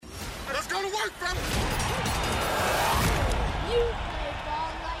work from... You play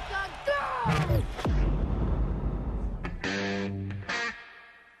ball like a girl!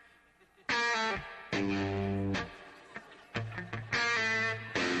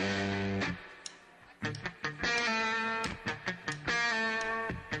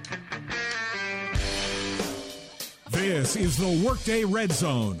 This is the Workday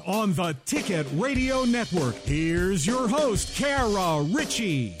Redzone on the Ticket Radio Network. Here's your host, Kara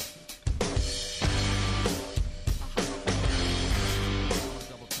Richey.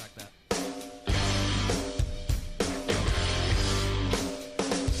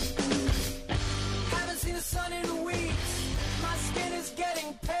 Haven't seen the sun in weeks. My skin is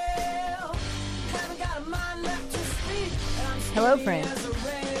getting pale. Haven't got a mind left to speak. Hello, friends.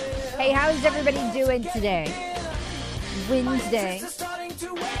 Hey, how's everybody doing today? Wednesday.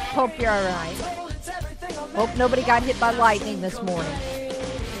 Hope you're all right. Hope nobody got hit by lightning this morning.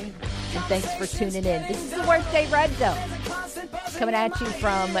 And thanks for tuning in. This is the Workday Redzone. Coming at you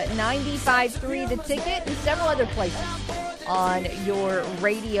from 95.3 The Ticket and several other places on your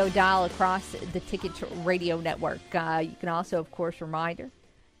radio dial across the Ticket Radio Network. You can also, of course, reminder,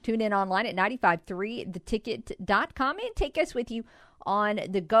 tune in online at 953theticket.com and take us with you on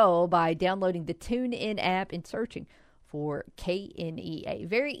the go by downloading the TuneIn app and searching for KNEA.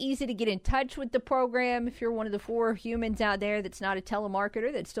 Very easy to get in touch with the program if you're one of the 4 humans out there that's not a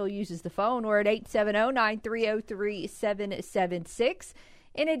telemarketer that still uses the phone, or at 870-930-3776.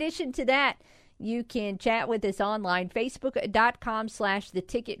 In addition to that, you can chat with us online. Facebook.com/The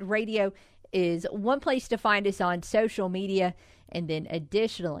Ticket Radio is one place to find us on social media. And then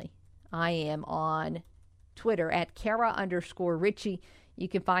additionally, I am on Twitter at Kara_Richey. You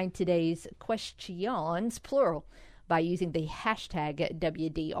can find today's questions, plural, by using the hashtag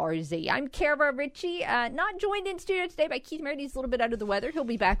WDRZ. I'm Kara Richey, not joined in studio today by Keith Merritt. He's a little bit under the weather. He'll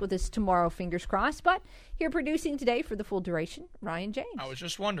be back with us tomorrow, fingers crossed. But here producing today for the full duration, Ryan James. I was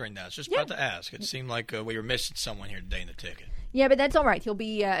just wondering that. I was just about to ask. It seemed like we were missing someone here today in the ticket. Yeah, but that's all right. He'll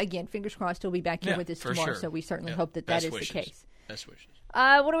be, again, fingers crossed, he'll be back here with us tomorrow. Sure. So we certainly hope that is the case. Best wishes.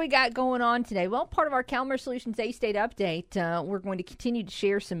 What do we got going on today? Well, part of our Calmer Solutions A-State update, we're going to continue to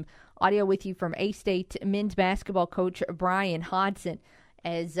share some audio with you from A-State men's basketball coach Bryan Hodgson,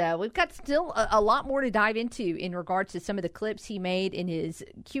 as we've got still a lot more to dive into in regards to some of the clips he made in his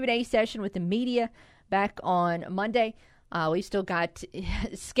Q&A session with the media back on Monday. We've still got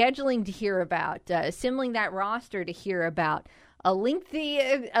scheduling to hear about, assembling that roster to hear about, a lengthy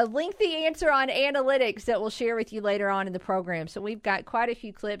answer on analytics that we'll share with you later on in the program. So we've got quite a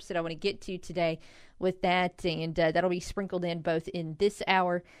few clips that I want to get to today with that, and that'll be sprinkled in both in this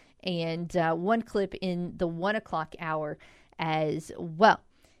hour and one clip in the 1 o'clock hour as well.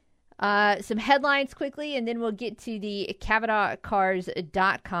 Some headlines quickly, and then we'll get to the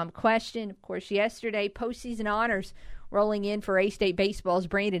CavenaughCars.com question. Of course, yesterday, postseason honors rolling in for A-State Baseball's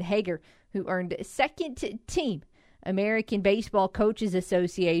Brandon Hager, who earned second team American Baseball Coaches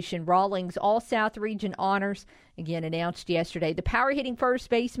Association Rawlings All-South Region honors, again announced yesterday. The power-hitting first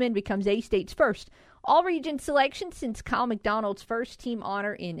baseman becomes A-State's first all-region selection since Kyle McDonald's first team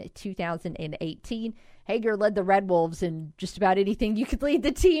honor in 2018. Hager led the Red Wolves in just about anything you could lead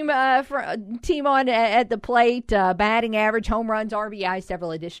the team on at the plate, batting average, home runs, RBI,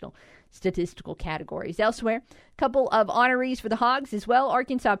 several additional statistical categories. Elsewhere, a couple of honorees for the Hogs as well.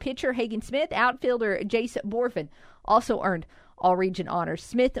 Arkansas pitcher Hagen Smith, outfielder Jace Borfin also earned all-region honors.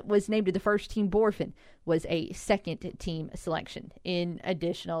 Smith was named to the first team. Borfin was a second-team selection. In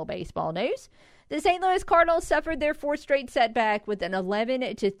additional baseball news, the St. Louis Cardinals suffered their 4th straight setback with an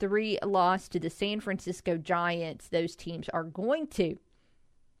 11-3 loss to the San Francisco Giants. Those teams are going to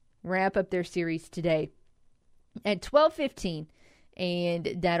wrap up their series today at 12:15,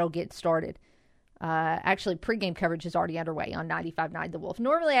 and that'll get started. Actually, pregame coverage is already underway on 95.9 The Wolf.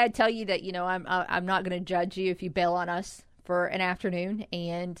 Normally, I'd tell you that, I'm not going to judge you if you bail on us for an afternoon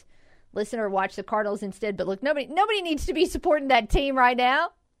and listen or watch the Cardinals instead. But look, nobody needs to be supporting that team right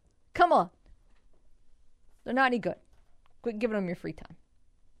now. Come on. They're not any good. Quit giving them your free time.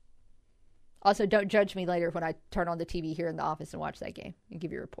 Also, don't judge me later when I turn on the TV here in the office and watch that game and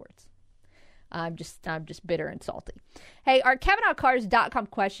give you reports. I'm just bitter and salty. Hey, our CavenaughCars.com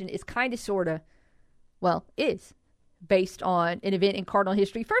question is kind of, sort of, is based on an event in Cardinal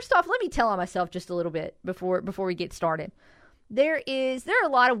history. First off, let me tell on myself just a little bit before we get started. There are a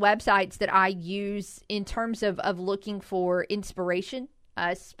lot of websites that I use in terms of looking for inspiration,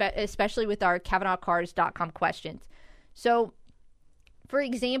 especially with our CavenaughCars.com questions. So, for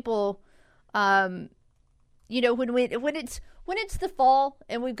example, when it's when it's the fall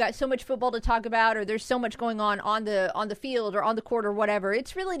and we've got so much football to talk about, or there's so much going on the field or on the court or whatever,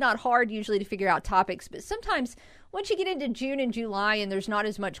 it's really not hard usually to figure out topics. But sometimes once you get into June and July and there's not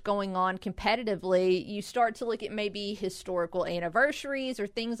as much going on competitively, you start to look at maybe historical anniversaries or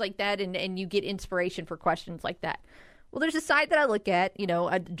things like that, and you get inspiration for questions like that. Well, there's a site that I look at,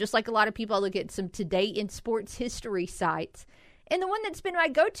 just like a lot of people, I look at some Today in Sports history sites. And the one that's been my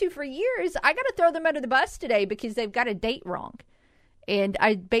go-to for years, I got to throw them under the bus today because they've got a date wrong. And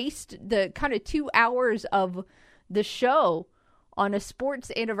I based the kind of 2 hours of the show on a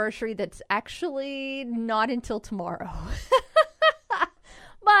sports anniversary that's actually not until tomorrow.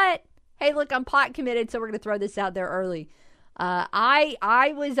 But, hey, look, I'm pot committed, so we're going to throw this out there early.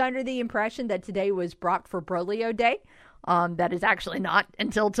 I was under the impression that today was Brock for Broglio Day. That is actually not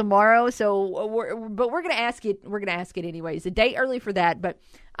until tomorrow. So, we're going to ask it. We're going to ask it anyways. A day early for that. But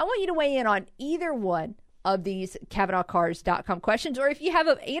I want you to weigh in on either one of these CavanaughCars.com questions, or if you have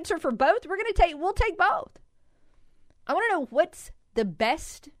an answer for both, we'll take both. I want to know, what's the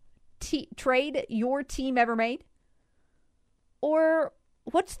best trade your team ever made, or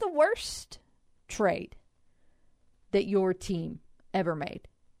what's the worst trade that your team ever made,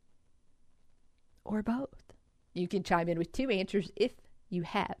 or both. You can chime in with two answers if you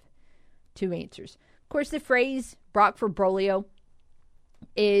have two answers. Of course, the phrase Brock for Broglio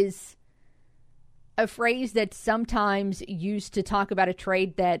is a phrase that's sometimes used to talk about a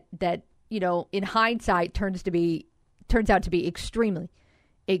trade that in hindsight turns out to be extremely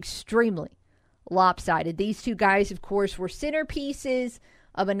lopsided. These two guys, of course, were centerpieces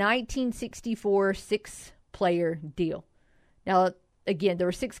of a 1964 six-player deal. Now, again, there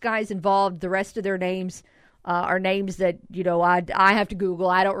were six guys involved. The rest of their names are names that, I have to Google.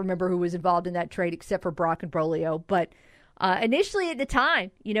 I don't remember who was involved in that trade except for Brock and Broglio. But initially at the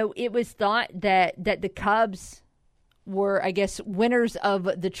time, it was thought that the Cubs were, I guess, winners of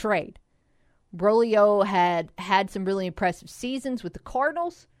the trade. Broglio had some really impressive seasons with the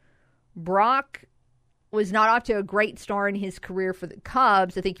Cardinals. Brock was not off to a great start in his career for the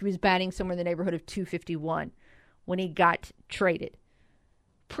Cubs. I think he was batting somewhere in the neighborhood of 251 when he got traded.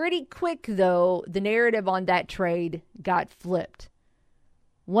 Pretty quick, though, the narrative on that trade got flipped.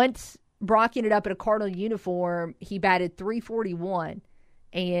 Once Brock ended up in a Cardinal uniform, he batted 341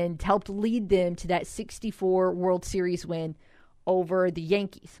 and helped lead them to that 64 World Series win over the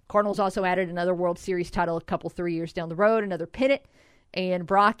Yankees. Cardinals also added another World Series title 3 years down the road, another pennant, and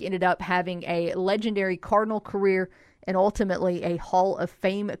Brock ended up having a legendary Cardinal career and ultimately a Hall of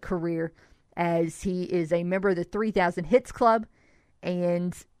Fame career, as he is a member of the 3,000 Hits Club,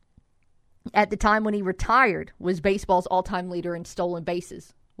 and at the time when he retired was baseball's all-time leader in stolen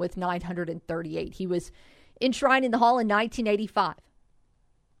bases with 938. He was enshrined in the Hall in 1985.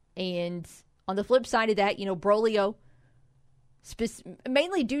 And on the flip side of that, Broglio,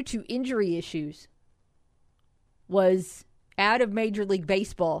 mainly due to injury issues, was out of Major League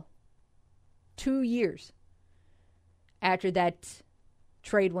Baseball 2 years after that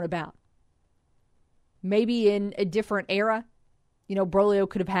trade went about. Maybe in a different era, Broglio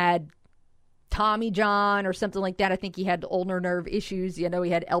could have had Tommy John or something like that. I think he had ulnar nerve issues. He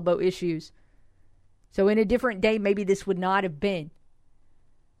had elbow issues. So in a different day, maybe this would not have been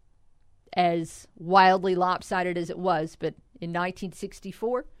as wildly lopsided as it was. But in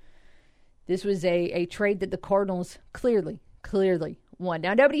 1964, this was a trade that the Cardinals clearly won.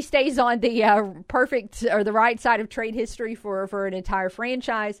 Now, nobody stays on the perfect or the right side of trade history for an entire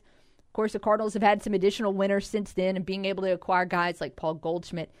franchise. Of course, the Cardinals have had some additional winners since then, and being able to acquire guys like Paul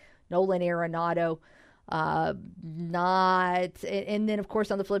Goldschmidt, Nolan Arenado, and then, of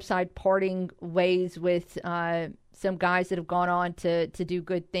course, on the flip side, parting ways with some guys that have gone on to do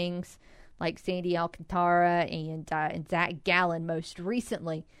good things, like Sandy Alcantara and Zach Gallen most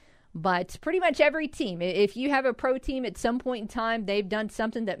recently. But pretty much every team, if you have a pro team at some point in time, they've done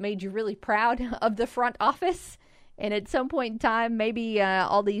something that made you really proud of the front office. And at some point in time, maybe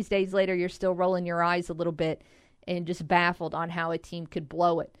all these days later, you're still rolling your eyes a little bit and just baffled on how a team could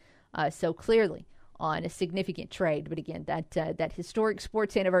blow it so clearly on a significant trade. But again, that historic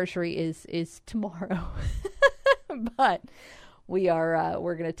sports anniversary is tomorrow. But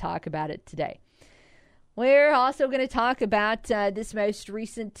we're going to talk about it today. We're also going to talk about this most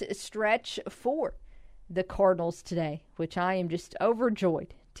recent stretch for the Cardinals today, which I am just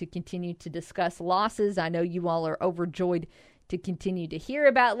overjoyed to continue to discuss losses. I know you all are overjoyed to continue to hear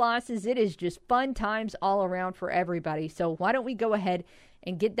about losses. It is just fun times all around for everybody. So why don't we go ahead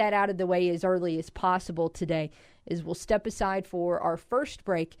and get that out of the way as early as possible today, as we'll step aside for our first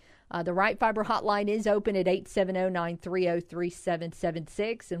break. The Right Fiber hotline is open at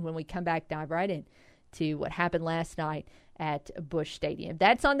 870-930-3776. And when we come back, dive right in to what happened last night at Busch Stadium.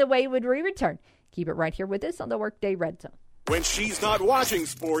 That's on the way when we return. Keep it right here with us on the Workday Red Zone. When she's not watching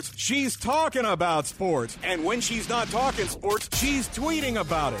sports, she's talking about sports. And when she's not talking sports, she's tweeting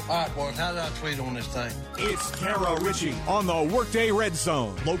about it. All right, boys, how do I tweet on this thing? It's Kara Richey on the Workday Red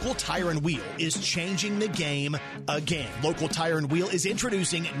Zone. Local Tire and Wheel is changing the game again. Local Tire and Wheel is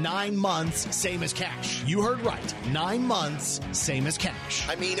introducing 9 months, same as cash. You heard right. 9 months, same as cash.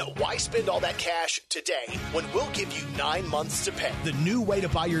 I mean, why spend all that cash today when we'll give you 9 months to pay? The new way to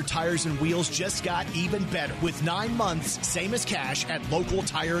buy your tires and wheels just got even better with 9 months, same as cash at Local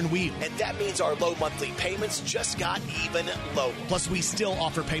Tire and Wheel. And that means our low monthly payments just got even lower. Plus, we still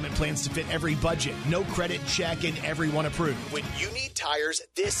offer payment plans to fit every budget. No credit check and everyone approved. When you need tires,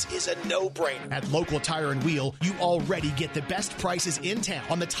 this is a no-brainer. At Local Tire and Wheel, you already get the best prices in town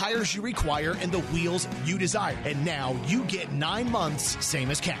on the tires you require and the wheels you desire. And now you get 9 months, same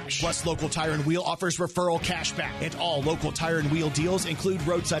as cash. Plus, Local Tire and Wheel offers referral cash back. And all Local Tire and Wheel deals include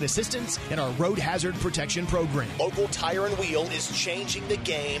roadside assistance and our road hazard protection program. Local Tire and Wheel is changing the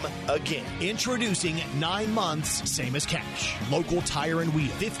game again. Introducing 9 months, same as cash. Local Tire and Wheel,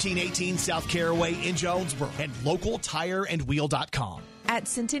 1518 South Caraway in Jonesboro, and localtireandwheel.com. At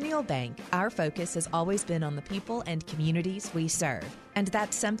Centennial Bank, our focus has always been on the people and communities we serve, and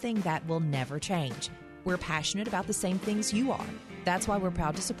that's something that will never change. We're passionate about the same things you are. That's why we're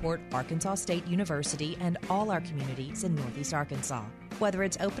proud to support Arkansas State University and all our communities in Northeast Arkansas. Whether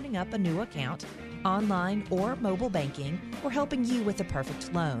it's opening up a new account, online or mobile banking, or helping you with the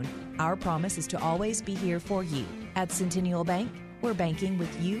perfect loan, our promise is to always be here for you. At Centennial Bank, we're banking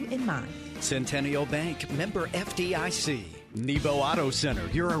with you in mind. Centennial Bank, member FDIC. Nebo Auto Center,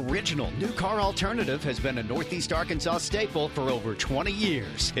 your original new car alternative, has been a Northeast Arkansas staple for over 20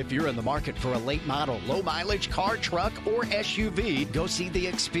 years. If you're in the market for a late model, low mileage car, truck, or SUV, go see the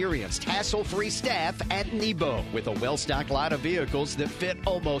experienced, hassle-free staff at Nebo with a well-stocked lot of vehicles that fit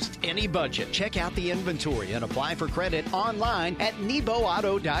almost any budget. Check out the inventory and apply for credit online at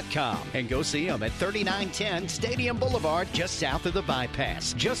NeboAuto.com and go see them at 3910 Stadium Boulevard, just south of the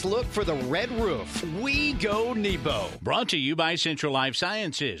bypass. Just look for the red roof. We go Nebo. Brought to you by Central Life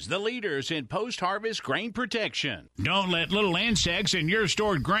Sciences, the leaders in post-harvest grain protection. Don't let little insects in your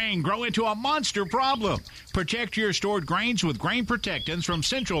stored grain grow into a monster problem. Protect your stored grains with grain protectants from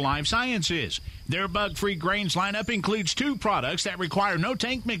Central Life Sciences. Their bug-free grains lineup includes 2 products that require no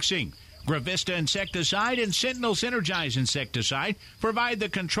tank mixing. Gravista insecticide and Sentinel Synergize insecticide provide the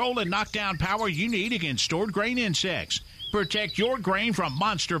control and knockdown power you need against stored grain insects. Protect your grain from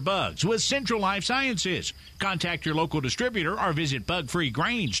monster bugs with Central Life Sciences. Contact your local distributor or visit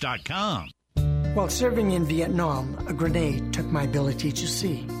bugfreegrains.com. While serving in Vietnam, a grenade took my ability to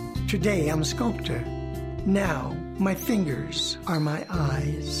see. Today, I'm a sculptor. Now, my fingers are my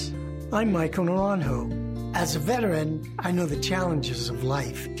eyes. I'm Michael Naranjo. As a veteran, I know the challenges of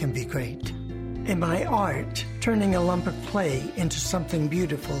life can be great. In my art, turning a lump of clay into something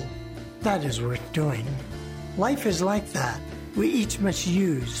beautiful, that is worth doing. Life is like that. We each must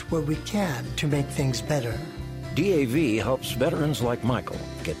use what we can to make things better. DAV helps veterans like Michael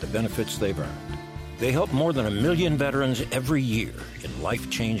get the benefits they've earned. They help more than 1 million veterans every year in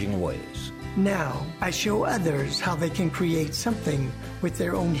life-changing ways. Now, I show others how they can create something with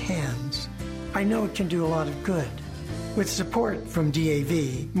their own hands. I know it can do a lot of good. With support from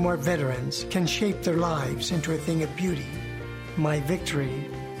DAV, more veterans can shape their lives into a thing of beauty. My victory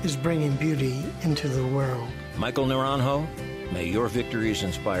is bringing beauty into the world. Michael Naranjo, may your victories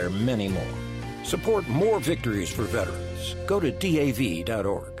inspire many more. Support more victories for veterans. Go to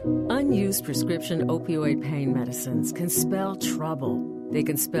DAV.org. Unused prescription opioid pain medicines can spell trouble. They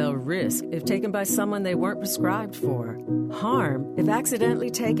can spell risk if taken by someone they weren't prescribed for, harm if accidentally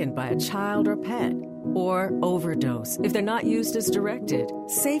taken by a child or pet, or overdose if they're not used as directed.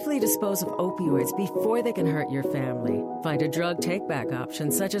 Safely dispose of opioids before they can hurt your family. Find a drug take-back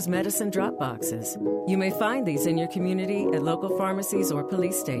option such as medicine drop boxes. You may find these in your community at local pharmacies or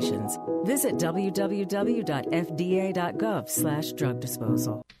police stations. Visit www.fda.gov/drug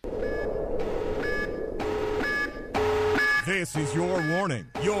disposal. This is your warning.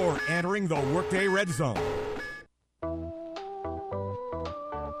 You're entering the Workday Red Zone.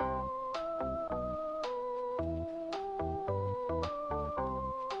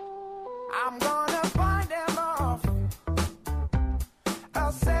 I'm gonna find them off.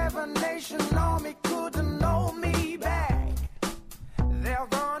 A 7-nation army couldn't hold me back. They're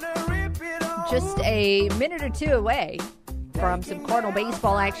gonna rip it off. Just a minute or two away from some Cardinal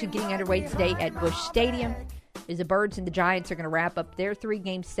baseball action getting underway today at Busch Stadium. As the Birds and the Giants are going to wrap up their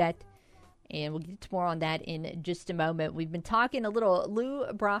 3-game set, and we'll get to more on that in just a moment. We've been talking a little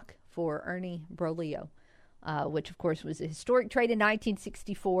Lou Brock for Ernie Broglio, which, of course, was a historic trade in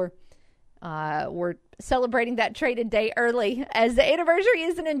 1964. We're celebrating that trade a day early, as the anniversary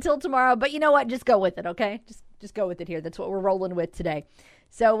isn't until tomorrow. But you know what? Just go with it, okay? Just go with it here. That's what we're rolling with today.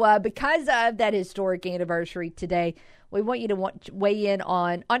 So because of that historic anniversary today, we want you to weigh in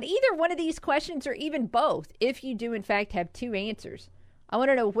on either one of these questions or even both. If you do, in fact, have two answers, I want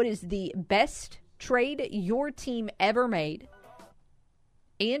to know, what is the best trade your team ever made,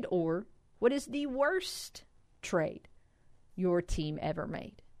 and or what is the worst trade your team ever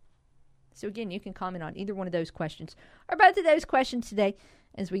made? So again, you can comment on either one of those questions or both of those questions today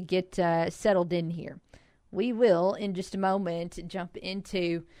as we get settled in here. We will, in just a moment, jump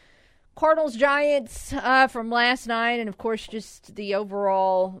into Cardinals-Giants from last night, and, of course, just the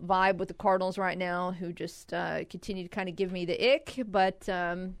overall vibe with the Cardinals right now, who just continue to kind of give me the ick, but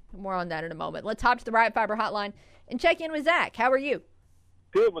more on that in a moment. Let's hop to the Right Fiber hotline and check in with Zach. How are you?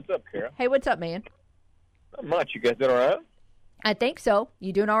 Good. What's up, Kara? Hey, what's up, man? Not much. You guys doing all right? I think so.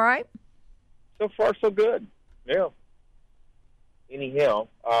 You doing all right? So far, so good. Yeah. Anyhow,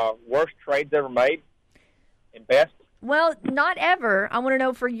 worst trades ever made and best? Well, not ever. I want to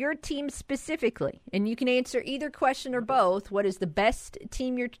know for your team specifically, and you can answer either question or both. What is the best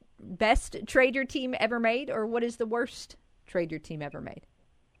trade your team ever made, or what is the worst trade your team ever made?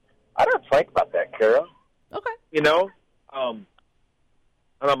 I don't think about that, Kara. Okay. You know, I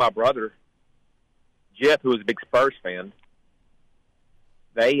know my brother, Jeff, who was a big Spurs fan,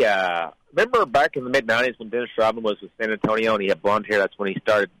 they remember back in the mid-'90s when Dennis Rodman was with San Antonio and he had blonde hair. That's when he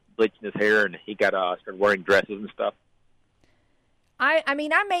started bleaching his hair and he got started wearing dresses and stuff. I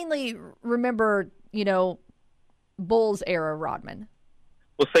mean, I mainly remember, Bulls era Rodman.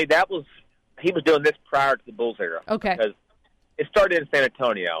 Well, see, he was doing this prior to the Bulls era. Okay. Because it started in San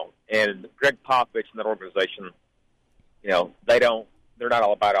Antonio, and Greg Popovich and that organization, they're not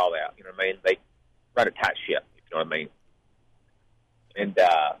all about all that. You know what I mean? They run a tight ship, if you know what I mean. And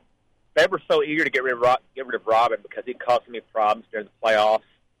they were so eager to get rid of Robin because he caused so many problems during the playoffs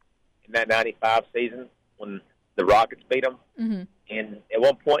in that 95 season when the Rockets beat them. Mm-hmm. And at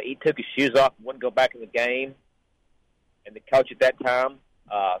one point, he took his shoes off and wouldn't go back in the game. And the coach at that time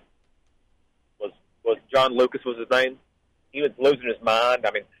was John Lucas was his name. He was losing his mind.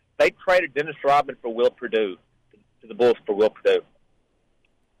 I mean, they traded Dennis Rodman for Will Perdue, to the Bulls for Will Perdue.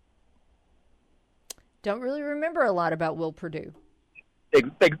 Don't really remember a lot about Will Perdue.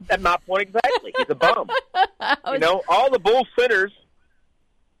 That's my point exactly. He's a bum. All the Bulls centers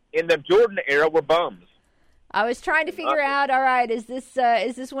in the Jordan era were bums. I was trying to figure out, all right, is this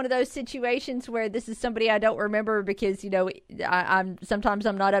one of those situations where this is somebody I don't remember because, I'm sometimes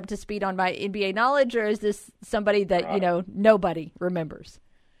I'm not up to speed on my NBA knowledge, or is this somebody that, nobody remembers?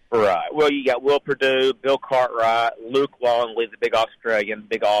 Right. Well, you got Will Perdue, Bill Cartwright, Luke Longley, the big Australian,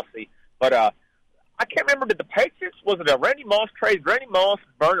 big Aussie. But I can't remember, did the Patriots, was it a Randy Moss trade? Randy Moss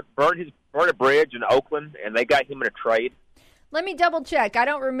burned a bridge in Oakland, and they got him in a trade? Let me double check. I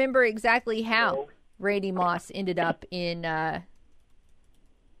don't remember exactly how Randy Moss ended up in the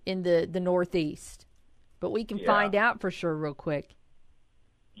Northeast, but we can find out for sure real quick.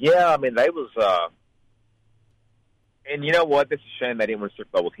 Yeah, I mean, they was, and you know what? This is a shame they didn't win a Super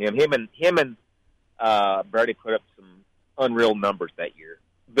Bowl with him. Him and Brady put up some unreal numbers that year,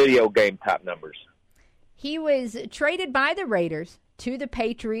 video game type numbers. He was traded by the Raiders to the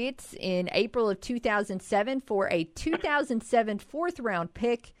Patriots in April of 2007 for a 2007 fourth-round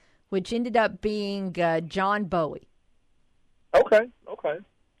pick, which ended up being John Bowie. Okay.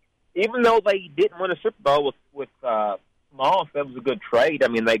 Even though they didn't win a Super Bowl with Moss, that was a good trade. I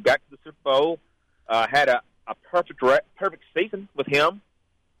mean, they got to the Super Bowl, had a perfect season with him.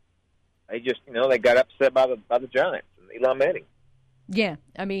 They just, they got upset by the Giants and Eli Manning. Yeah,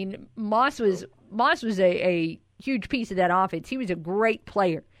 I mean, Moss was a huge piece of that offense. He was a great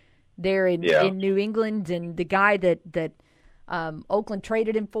player there in New England, and the guy that Oakland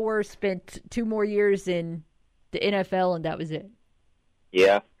traded him for spent 2 more years in the NFL, and that was it.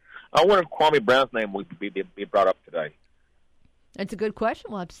 Yeah. I wonder if Kwame Brown's name would be brought up today. That's a good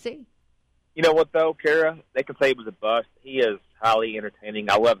question. We'll have to see. You know what, though, Kara? They can say he was a bust. He is highly entertaining.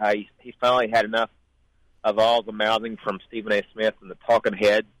 I love how he finally had enough of all the mouthing from Stephen A. Smith and the talking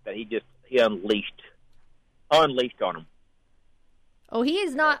heads that he unleashed on him. Oh, he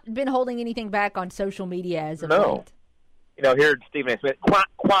has not been holding anything back on social media as of late. Here Stephen A. Smith,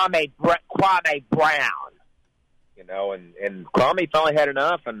 Kwame Brown, and Kwame finally had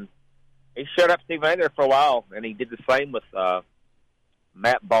enough, and he shut up Stephen A. there for a while, and he did the same with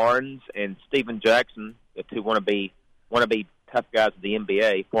Matt Barnes and Steven Jackson, the two wannabe tough guys of the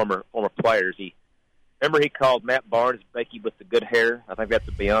NBA, former players. Remember he called Matt Barnes Becky with the good hair? I think that's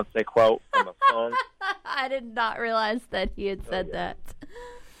a Beyonce quote from a song. I did not realize that he had said that.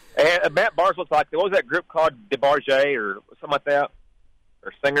 And Matt Barnes looks like, what was that group called? DeBarge or something like that?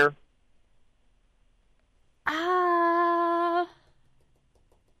 Or singer?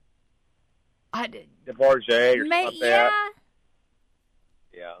 DeBarge or something like that.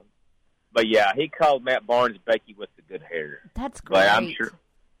 Yeah. But, yeah, he called Matt Barnes Becky with the good hair. That's great. But I'm sure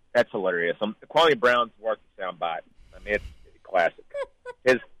that's hilarious. Kwame Brown's worked the soundbite. I mean, it's classic.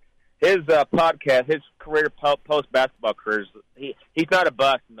 His podcast, his career, post-basketball career, he's not a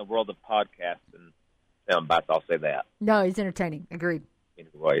bust in the world of podcasts and soundbites, I'll say that. No, he's entertaining. Agreed.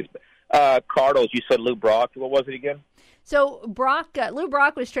 Anyways, Cardinals, you said Lou Brock. What was it again? So Lou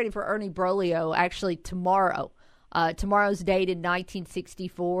Brock was traded for Ernie Broglio actually tomorrow. Tomorrow's dated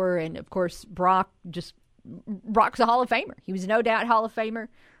 1964, and of course Brock's a Hall of Famer. He was no doubt Hall of Famer,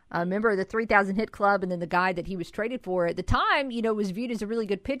 a member of the 3,000 hit club, and then the guy that he was traded for at the time, was viewed as a really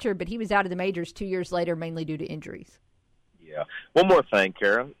good pitcher, but he was out of the majors 2 years later, mainly due to injuries. Yeah. One more thing,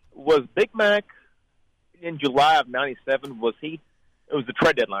 Kara. Was Big Mac in July of '97? It was the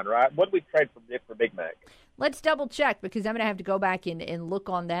trade deadline, right? What did we trade for Big Mac? Let's double check because I'm going to have to go back and look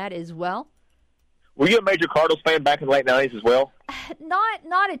on that as well. Were you a major Cardinals fan back in the late '90s as well?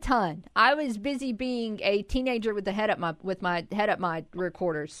 Not a ton. I was busy being a teenager with my head up my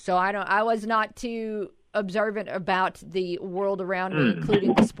recorders, so I was not too observant about the world around me,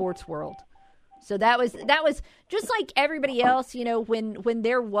 including the sports world. So that was just like everybody else. When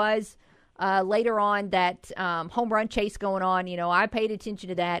there was later on that home run chase going on, I paid attention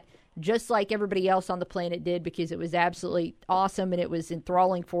to that just like everybody else on the planet did because it was absolutely awesome and it was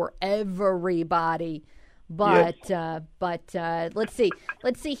enthralling for everybody. But let's see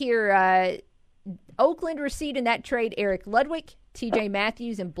here. Oakland received in that trade Eric Ludwig, T.J.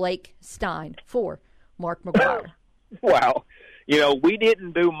 Matthews, and Blake Stein for Mark McGwire. Wow. We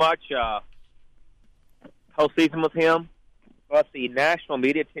didn't do much postseason with him, but the national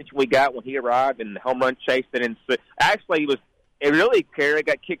media attention we got when he arrived and the home run chase that ensued. Actually, it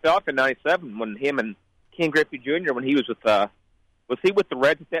got kicked off in '97 when him and Ken Griffey Jr. when he was he with the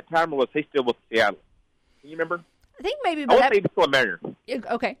Reds at that time or was he still with Seattle? Can you remember? I think maybe. I want to say he was still a Mariner.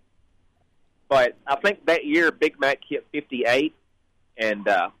 Okay. But I think that year Big Mac hit 58, and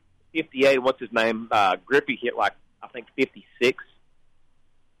 58. What's his name? Griffey hit I think 56.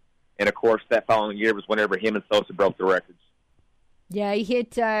 And of course, that following year was whenever him and Sosa broke the records. Yeah, he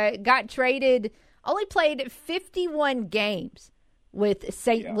got traded. Only played 51 games with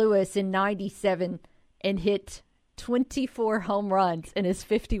St. Louis in '97 and hit 24 home runs in his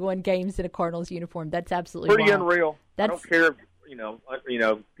 51 games in a Cardinals uniform. That's absolutely pretty wild. Unreal. I don't care if,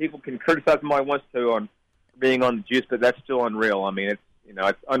 people can criticize him all he wants to on being on the juice, but that's still unreal. I mean, it's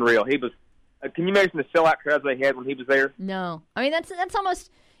unreal. He was. Can you imagine the sellout crowds they had when he was there? No, I mean that's almost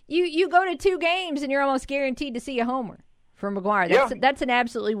you go to 2 games and you're almost guaranteed to see a homer for McGwire. That's an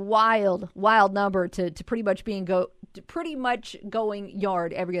absolutely wild number to pretty much going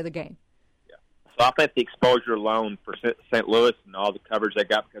yard every other game. Yeah. So I think the exposure alone for St. Louis and all the coverage they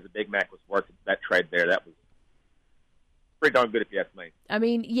got because of Big Mac was worth that trade there. That was pretty darn good if you ask me. I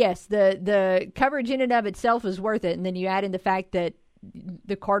mean, yes, the coverage in and of itself is worth it, and then you add in the fact that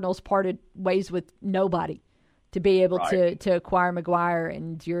the Cardinals parted ways with nobody to be able to acquire McGwire,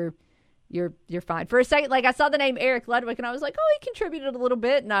 and you're fine. For a second, I saw the name Eric Ludwig, and I was like, oh, he contributed a little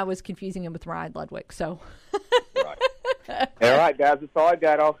bit, and I was confusing him with Ryan Ludwig. So, All right, guys, that's all I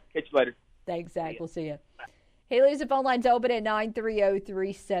got. I'll catch you later. Thanks, Zach. We'll see you. Hey, ladies, the phone line's open at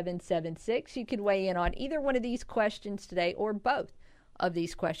 930-3776. You can weigh in on either one of these questions today or both of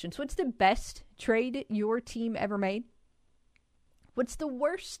these questions. What's the best trade your team ever made? What's the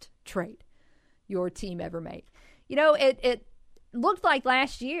worst trade your team ever made? It looked like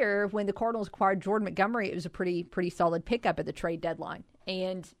last year when the Cardinals acquired Jordan Montgomery, it was a pretty solid pickup at the trade deadline.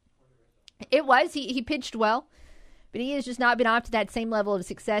 And it was. He pitched well. But he has just not been off to that same level of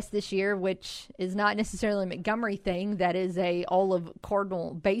success this year, which is not necessarily a Montgomery thing. That is a all of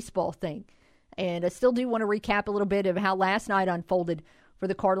Cardinal baseball thing. And I still do want to recap a little bit of how last night unfolded for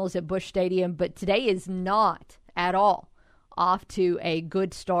the Cardinals at Busch Stadium. But today is not at all off to a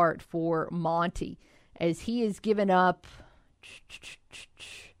good start for Monty, as he has given up.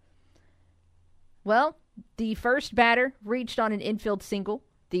 Well, the first batter reached on an infield single.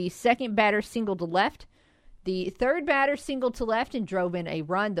 The second batter singled to left. The third batter singled to left and drove in a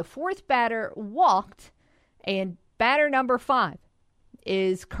run. The fourth batter walked, and batter number 5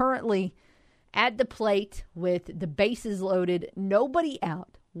 is currently at the plate with the bases loaded, nobody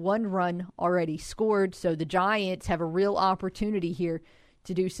out, 1 run already scored. So the Giants have a real opportunity here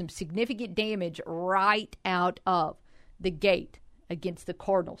to do some significant damage right out of the gate against the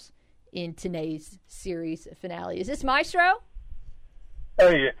Cardinals in today's series finale. Is this Maestro?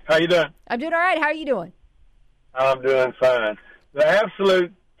 Hey, how you doing? I'm doing all right. How are you doing? I'm doing fine. The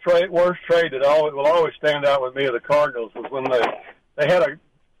absolute worst trade that will always stand out with me of the Cardinals was when they had a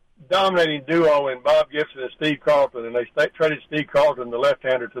dominating duo in Bob Gibson and Steve Carlton, and they traded Steve Carlton, the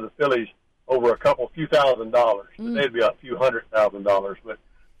left-hander, to the Phillies over a few $1,000s. They'd be a few $100,000, but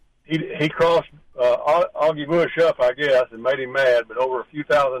he crossed Augie Bush up, I guess, and made him mad. But over a few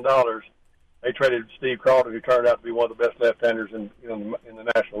 $1,000s, they traded Steve Carlton, who turned out to be one of the best left-handers in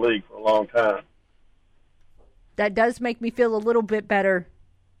the National League for a long time. That does make me feel a little bit better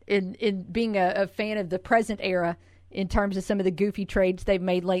in being a fan of the present era in terms of some of the goofy trades they've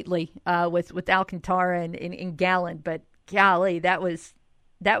made lately with Alcantara and Gallen. But golly, that was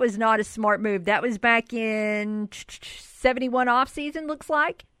not a smart move. That was back in 71 off season, looks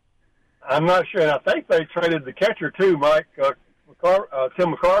like. I'm not sure. And I think they traded the catcher too, Mike Tim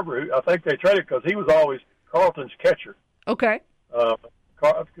McCarver. I think they traded because he was always Carlton's catcher. Okay.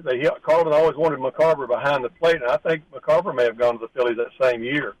 Carlton always wanted McCarver behind the plate, and I think McCarver may have gone to the Phillies that same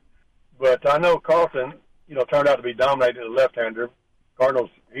year. But I know Carlton, turned out to be dominated as a left-hander. Cardinals,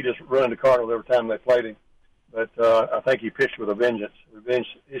 he just ruined the Cardinals every time they played him. But I think he pitched with a revenge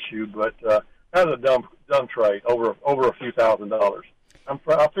issue. But that was a dumb trade over a few $1,000s.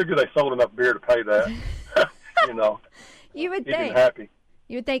 I figure they sold enough beer to pay that. You would keep think. him happy.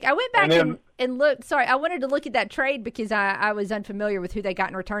 You would think. I went back and looked. Sorry, I wanted to look at that trade because I was unfamiliar with who they got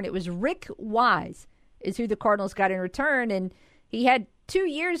in return. It was Rick Wise is who the Cardinals got in return, and he had 2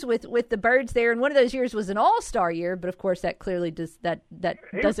 years with the Birds there, and one of those years was an All-Star year. But of course, that clearly doesn't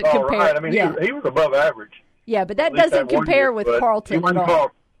compare. Right. I mean, he was above average. Yeah, but that doesn't compare with Carlton at all.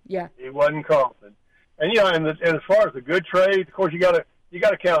 Carlton. Yeah, he wasn't Carlton. And and as far as the good trade, of course, you got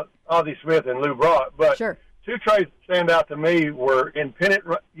to count Ozzie Smith and Lou Brock. But sure. Two trades that stand out to me were in pennant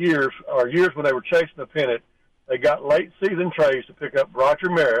years, or years when they were chasing the pennant. They got late season trades to pick up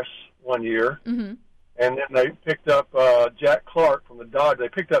Roger Maris one year, and then they picked up Jack Clark from the Dodgers. They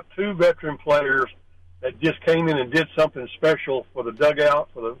picked up two veteran players that just came in and did something special for the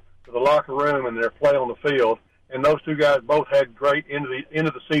dugout, for the locker room, and their play on the field. And those two guys both had great end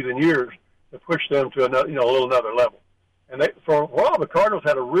of the season years to push them to another level. And for a while, the Cardinals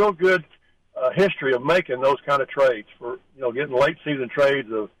had a real good history of making those kind of trades, for getting late season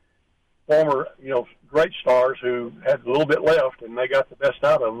trades of former great stars who had a little bit left, and they got the best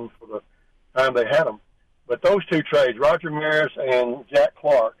out of them for the time they had them. But those two trades, Roger Maris and Jack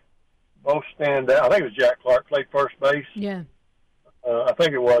Clark, both stand out. I think it was Jack Clark, played first base. Yeah. I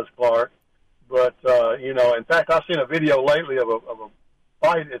think it was Clark. But in fact, I've seen a video lately of a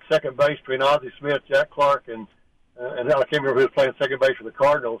fight at second base between Ozzie Smith, Jack Clark, and I can't remember who was playing second base for the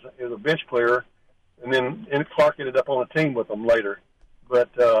Cardinals. It was a bench player, and then Clark ended up on a team with them later. But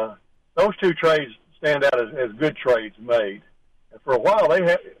those two trades stand out as good trades made. And for a while,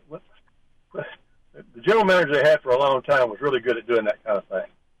 the general manager they had for a long time was really good at doing that kind of thing.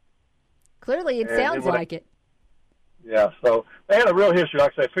 Clearly, it sounds like it. Yeah, so they had a real history,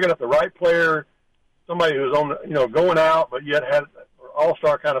 like I say, picking up the right player, somebody who was on, going out, but yet had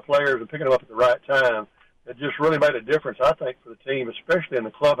all-star kind of players and picking them up at the right time. It just really made a difference, I think, for the team, especially in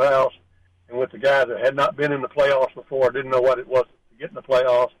the clubhouse and with the guys that had not been in the playoffs before, didn't know what it was to get in the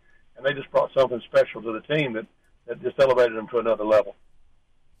playoffs, and they just brought something special to the team that just elevated them to another level.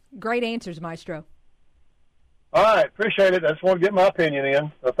 Great answers, Maestro. All right, appreciate it. I just want to get my opinion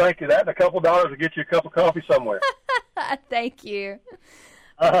in. So thank you. That and a couple of dollars will get you a cup of coffee somewhere. Thank you.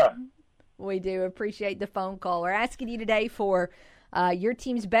 We do appreciate the phone call. We're asking you today for your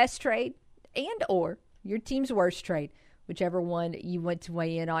team's best trade and or your team's worst trade, whichever one you want to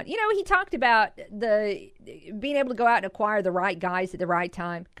weigh in on. He talked about being able to go out and acquire the right guys at the right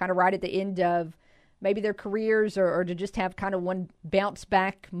time, kind of right at the end of maybe their careers, or to just have kind of one bounce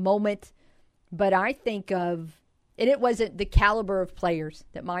back moment. But I think of, and it wasn't the caliber of players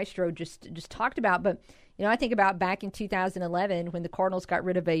that Maestro just talked about, but I think about back in 2011 when the Cardinals got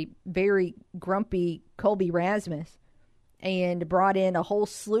rid of a very grumpy Colby Rasmus and brought in a whole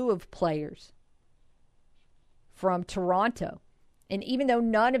slew of players from Toronto. And even though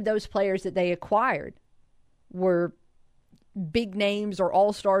none of those players that they acquired were big names or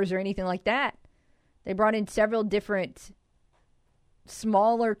all-stars or anything like that, they brought in several different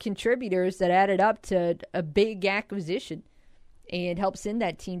smaller contributors that added up to a big acquisition and helped send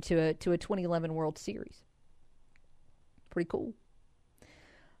that team to a 2011 World Series. Pretty cool.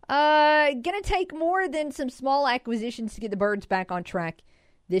 Gonna take more than some small acquisitions to get the Birds back on track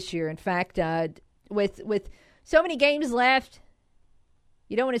this year. In fact, with so many games left,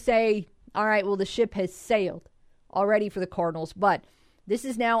 You don't want to say, all right, well, the ship has sailed already for the Cardinals, but this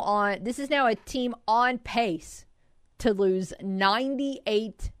is now a team on pace to lose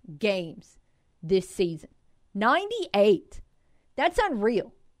 98 games this season. 98. That's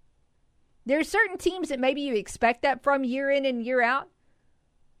unreal. There are certain teams that maybe you expect that from year in and year out,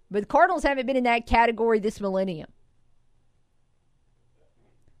 but the Cardinals haven't been in that category this millennium.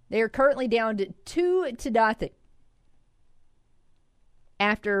 They are currently down to 2-0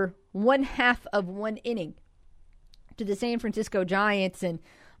 after 1/2 of one inning to the San Francisco Giants. And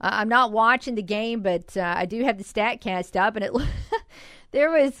I'm not watching the game, but I do have the StatCast up, and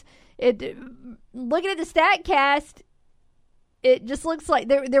looking at the StatCast, it just looks like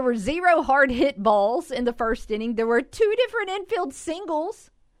there were 0 hard hit balls in the first inning. There were 2 different infield singles.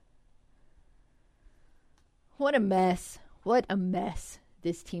 What a mess. What a mess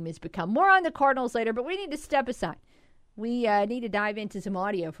this team has become. More on the Cardinals later, but we need to step aside. We need to dive into some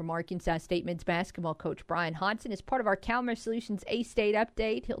audio from Arkansas State men's basketball coach Bryan Hodgson as part of our Calmer Solutions A-State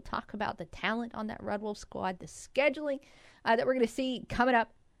update. He'll talk about the talent on that Red Wolf squad, the scheduling that we're going to see coming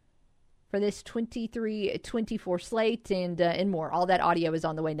up for this 23-24 slate, and more. All that audio is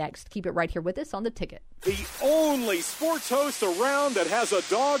on the way next. Keep it right here with us on The Ticket. The only sports host around that has a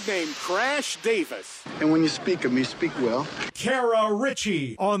dog named Crash Davis. And when you speak of me, speak well. Kara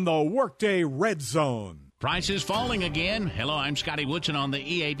Richey on the Workday Red Zone. Prices falling again. Hello, I'm Scotty Woodson on the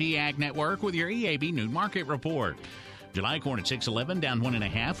EAB Ag Network with your EAB Noon Market Report. July corn at $6.11, down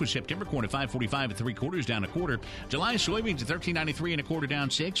 1.5, with September corn at $5.45 3/4, down 1/4. July soybeans at $13.93 1/4, down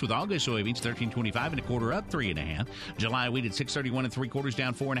 6, with August soybeans $13.25 1/4, up 3.5. July wheat at $6.31 3/4,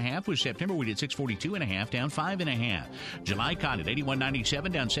 down 4.5, with September wheat at $6.42 1/2, down 5.5. July cotton at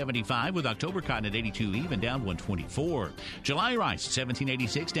 $81.97, down 75, with October cotton at $82 even, down 124. July rice at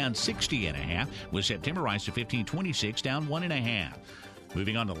 $17.86, down 60 1/2, with September rice at $15.26, down 1.5.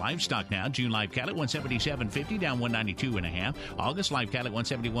 Moving on to livestock now. June live cattle at $177.50, down 192 1/2. August live cattle at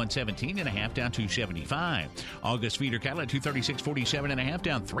 $171.17 1/2, down 275. August feeder cattle at $236.47 1/2,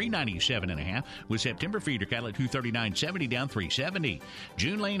 down 397 1/2. With September feeder cattle at $239.70, down 370.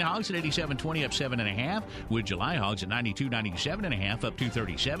 June lane hogs at $87.20, up 7 1/2. With July hogs at $92.97 1/2, up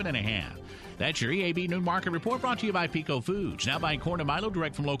 237 1/2. That's your EAB Noon Market Report, brought to you by Pico Foods. Now buying corn and Milo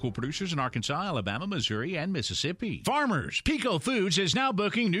direct from local producers in Arkansas, Alabama, Missouri, and Mississippi. Farmers, Pico Foods is now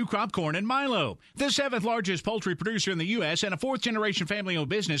booking new crop corn and Milo. The 7th largest poultry producer in the U.S. and a 4th-generation family-owned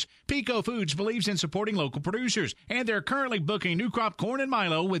business, Pico Foods believes in supporting local producers. And they're currently booking new crop corn and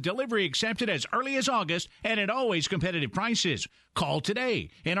Milo with delivery accepted as early as August and at always competitive prices. Call today.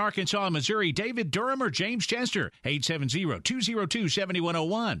 In Arkansas and Missouri, David Durham or James Chester,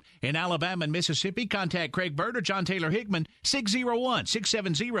 870-202-7101. In Alabama and Mississippi, contact Craig Bird or John Taylor Hickman,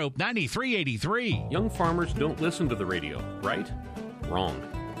 601-670-9383. Young farmers don't listen to the radio, right? Wrong.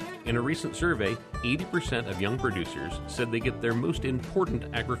 In a recent survey, 80% of young producers said they get their most important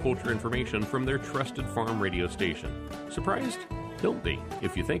agriculture information from their trusted farm radio station. Surprised? Don't be.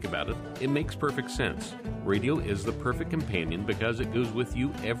 If you think about it, it makes perfect sense. Radio is the perfect companion because it goes with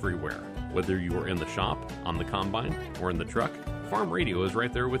you everywhere. Whether you are in the shop, on the combine, or in the truck, farm radio is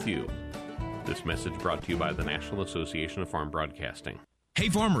right there with you. This message brought to you by the National Association of Farm Broadcasting. Hey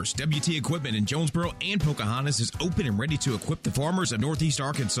farmers, WT Equipment in Jonesboro and Pocahontas is open and ready to equip the farmers of Northeast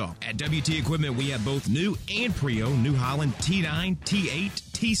Arkansas. At WT Equipment, we have both new and pre-owned New Holland T9, T8,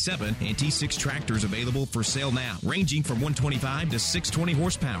 T7, and T6 tractors available for sale now, ranging from 125 to 620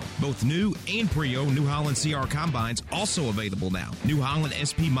 horsepower. Both new and pre-owned New Holland CR combines also available now. New Holland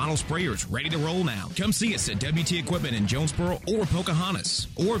SP model sprayers ready to roll now. Come see us at WT Equipment in Jonesboro or Pocahontas,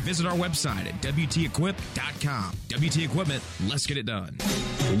 or visit our website at WTEquip.com. WT Equipment, let's get it done.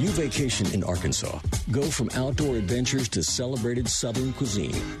 When you vacation in Arkansas, go from outdoor adventures to celebrated Southern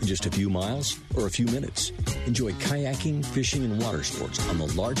cuisine in just a few miles or a few minutes. Enjoy kayaking, fishing, and water sports on the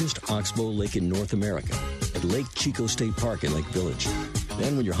largest oxbow lake in North America at Lake Chico State Park in Lake Village.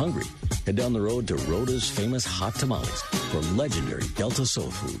 Then when you're hungry, head down the road to Rhoda's famous hot tamales for legendary Delta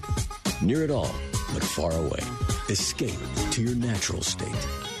soul food. Near it all, but far away. Escape to your natural state.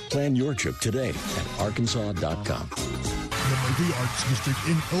 Plan your trip today at arkansas.com. The Murphy Arts District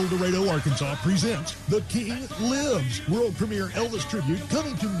in El Dorado, Arkansas presents The King Lives, world premiere Elvis tribute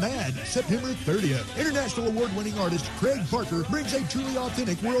coming to MAD September 30th. International award-winning artist Craig Parker brings a truly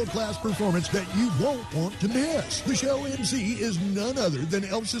authentic world-class performance that you won't want to miss. The show MC is none other than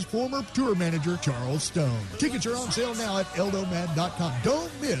Elvis's former tour manager, Charles Stone. Tickets are on sale now at eldomad.com.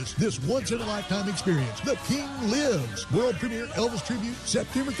 Don't miss this once-in-a-lifetime experience. The King Lives, world premiere Elvis tribute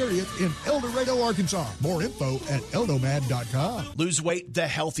September 30th in El Dorado, Arkansas. More info at eldomad.com. Lose weight the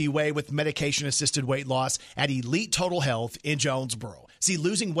healthy way with medication-assisted weight loss at Elite Total Health in Jonesboro. See,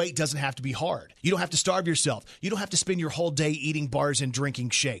 losing weight doesn't have to be hard. You don't have to starve yourself. You don't have to spend your whole day eating bars and drinking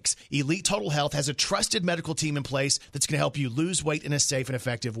shakes. Elite Total Health has a trusted medical team in place that's going to help you lose weight in a safe and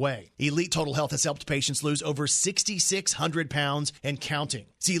effective way. Elite Total Health has helped patients lose over 6,600 pounds and counting.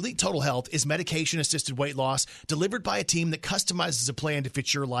 See, Elite Total Health is medication-assisted weight loss delivered by a team that customizes a plan to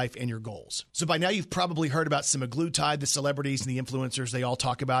fit your life and your goals. So by now, you've probably heard about semaglutide. The celebrities and the influencers, they all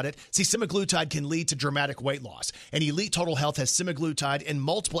talk about it. See, semaglutide can lead to dramatic weight loss, and Elite Total Health has semaglutide and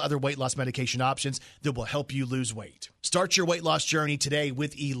multiple other weight loss medication options that will help you lose weight. Start your weight loss journey today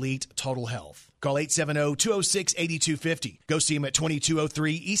with Elite Total Health. Call 870-206-8250. Go see them at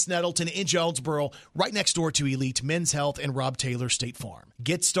 2203 East Nettleton in Jonesboro, right next door to Elite Men's Health and Rob Taylor State Farm.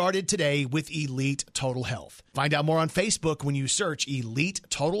 Get started today with Elite Total Health. Find out more on Facebook when you search Elite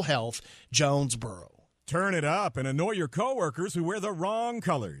Total Health Jonesboro. Turn it up and annoy your coworkers who wear the wrong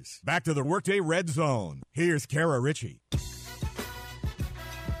colors. Back to the Workday Red Zone. Here's Kara Richey.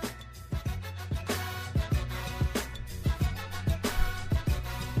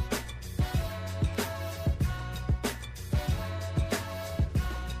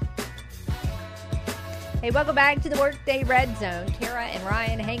 Hey, welcome back to the Workday Red Zone. Kara and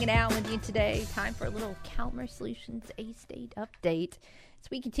Ryan hanging out with you today. Time for a little Calmer Solutions A-State update as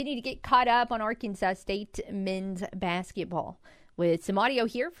we continue to get caught up on Arkansas State men's basketball with some audio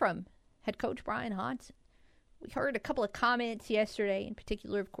here from head coach Bryan Hodgson. We heard a couple of comments yesterday. In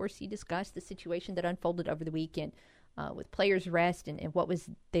particular, of course, he discussed the situation that unfolded over the weekend with players' rest and what was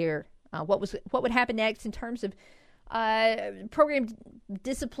there, what would happen next in terms of program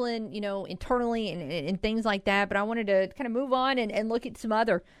discipline, internally and things like that. But I wanted to kind of move on and look at some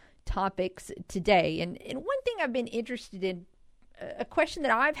other topics today. And one thing I've been interested in, a question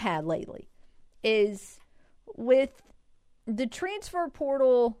that I've had lately, is with the transfer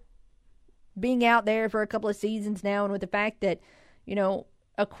portal being out there for a couple of seasons now, and with the fact that,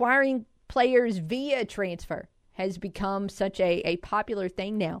 acquiring players via transfer has become such a popular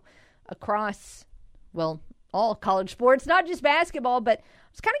thing now across, all college sports, not just basketball. But I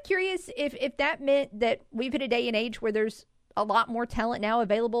was kind of curious if that meant that we've hit a day and age where there's a lot more talent now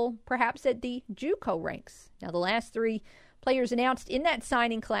available, perhaps at the JUCO ranks. Now, the last three players announced in that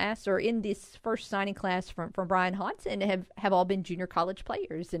signing class, or in this first signing class from Bryan Hodgson, have all been junior college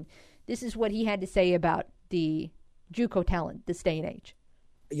players. And this is what he had to say about the JUCO talent this day and age.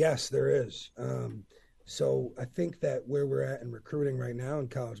 Yes, there is. So I think that where we're at in recruiting right now in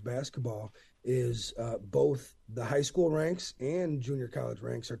college basketball is both the high school ranks and junior college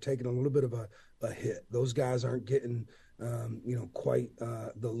ranks are taking a little bit of a hit. Those guys aren't getting, quite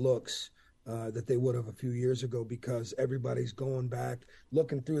the looks that they would have a few years ago, because everybody's going back,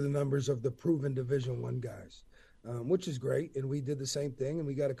 looking through the numbers of the proven Division I guys, which is great. And we did the same thing, and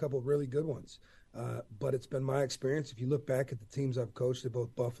we got a couple of really good ones. But it's been my experience. If you look back at the teams I've coached at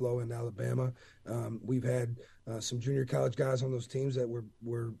both Buffalo and Alabama, we've had some junior college guys on those teams that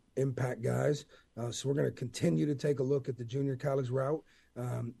were impact guys. So we're going to continue to take a look at the junior college route.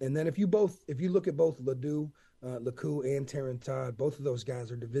 And then if you look at both Laku and Terran Todd, both of those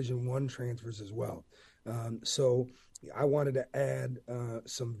guys are Division I transfers as well. So I wanted to add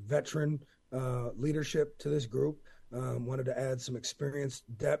some veteran leadership to this group. Wanted to add some experience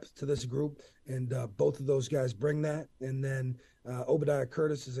depth to this group, and both of those guys bring that. And then Obadiah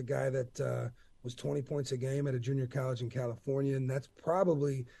Curtis is a guy that was 20 points a game at a junior college in California, and that's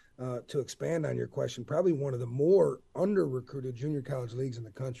probably, to expand on your question, probably one of the more under-recruited junior college leagues in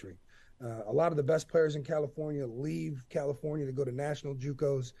the country. A lot of the best players in California leave California to go to national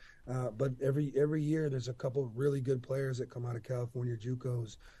JUCOs, but every year there's a couple of really good players that come out of California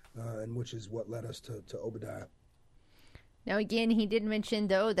JUCOs, and which is what led us to Obadiah. Now, again, he did mention,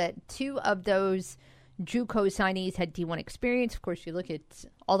 though, that two of those JUCO signees had D1 experience. Of course, you look at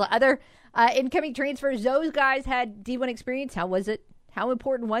all the other incoming transfers. Those guys had D1 experience. How was it? How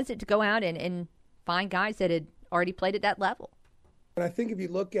important was it to go out and find guys that had already played at that level? And I think if you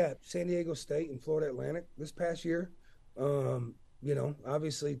look at San Diego State and Florida Atlantic this past year,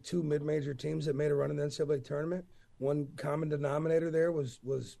 obviously two mid-major teams that made a run in the NCAA tournament. One common denominator there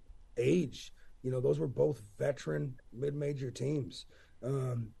was age. Those were both veteran mid-major teams.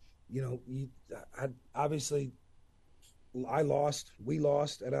 We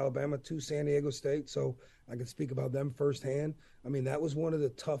lost at Alabama to San Diego State, so I can speak about them firsthand. I mean, that was one of the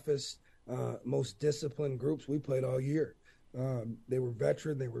toughest, most disciplined groups we played all year. They were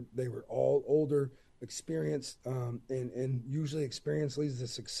veteran. They were all older, experienced, and usually experience leads to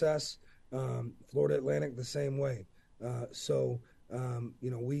success. Florida Atlantic the same way.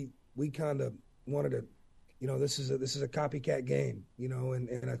 We kind of wanted to, this is a copycat game,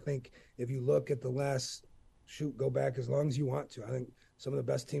 and I think if you look at the last go back as long as you want to. I think some of the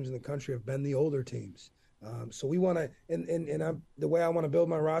best teams in the country have been the older teams. So we want to, and the way I want to build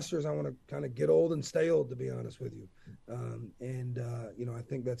my roster is I want to kind of get old and stay old, to be honest with you. I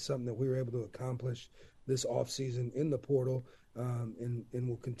think that's something that we were able to accomplish this offseason in the portal, and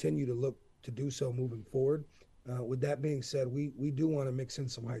we'll continue to look to do so moving forward. With that being said, we do want to mix in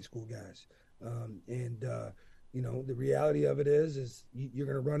some high school guys. The reality of it is you're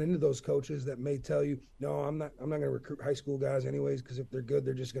going to run into those coaches that may tell you, no, I'm not going to recruit high school guys anyways, because if they're good,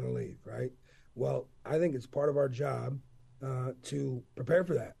 they're just going to leave, right? Well, I think it's part of our job to prepare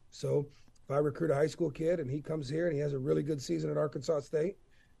for that. So if I recruit a high school kid and he comes here and he has a really good season at Arkansas State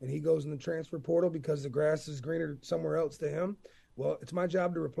and he goes in the transfer portal because the grass is greener somewhere else to him, well, it's my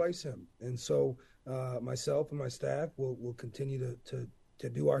job to replace him. And so myself and my staff will continue to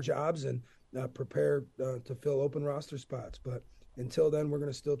do our jobs and prepare to fill open roster spots. But until then, we're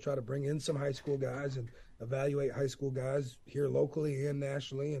going to still try to bring in some high school guys and evaluate high school guys here locally and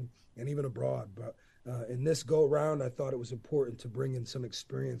nationally and even abroad. But in this go-around, I thought it was important to bring in some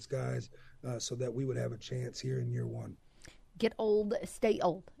experienced guys so that we would have a chance here in year one. Get old, stay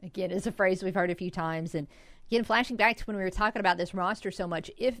old, again, is a phrase we've heard a few times. And again, flashing back to when we were talking about this roster so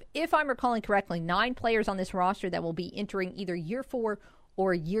much, if I'm recalling correctly, 9 players on this roster that will be entering either year 4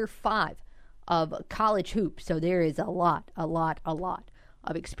 or year 5 of college hoops. So there is a lot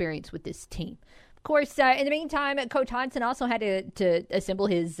of experience with this team. Of course, in the meantime, Coach Hodgson also had to assemble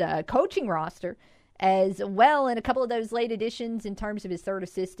his coaching roster as well, and a couple of those late additions in terms of his third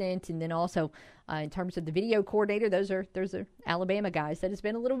assistant, and then also in terms of the video coordinator. Those are Alabama guys. That has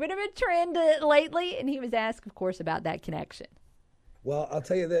been a little bit of a trend lately, and he was asked, of course, about that connection. Well, I'll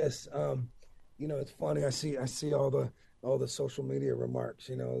tell you this. It's funny. I see all the social media remarks.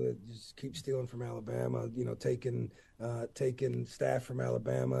 That just keep stealing from Alabama. Taking staff from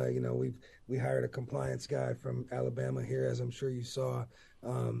Alabama. We hired a compliance guy from Alabama here, as I'm sure you saw.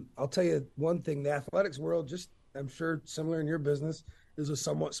 I'll tell you one thing: the athletics world, just I'm sure similar in your business, is a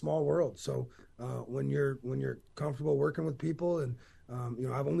somewhat small world. So when you're comfortable working with people, and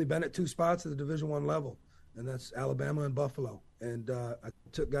I've only been at 2 spots at the Division I level, and that's Alabama and Buffalo. And I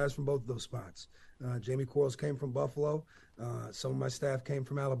took guys from both of those spots. Jamie Quarles came from Buffalo. Some of my staff came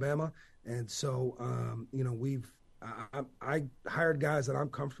from Alabama, and so I hired guys that I'm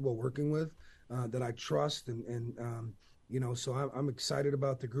comfortable working with, that I trust, and so I'm excited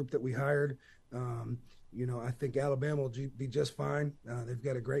about the group that we hired. I think Alabama will be just fine. They've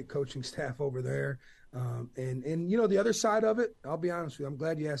got a great coaching staff over there. And the other side of it, I'll be honest with you, I'm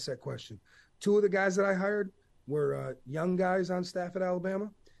glad you asked that question. 2 of the guys that I hired were young guys on staff at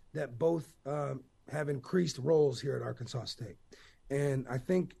Alabama that both have increased roles here at Arkansas State. And I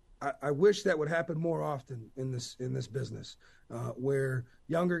think I wish that would happen more often in this business, where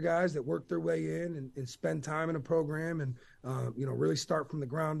younger guys that work their way in and spend time in a program and really start from the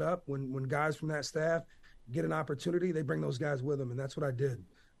ground up. When guys from that staff get an opportunity, they bring those guys with them, and that's what I did.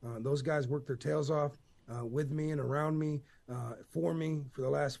 Those guys worked their tails off with me and around me, for me for the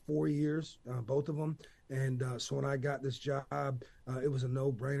last 4 years, both of them. And so when I got this job, it was a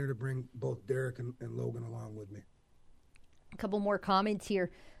no-brainer to bring both Derek and Logan along with me. A couple more comments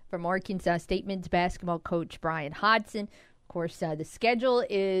here from Arkansas State men's basketball coach Bryan Hodgson. Of course, the schedule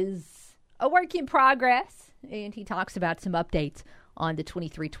is a work in progress, and he talks about some updates on the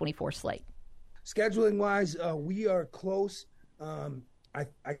 23-24 slate. Scheduling-wise, we are close. I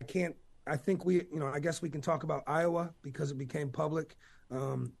think I guess we can talk about Iowa because it became public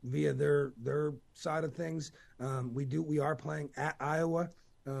via their side of things. We are playing at Iowa.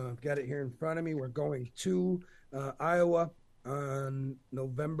 I've got it here in front of me. We're going to Iowa on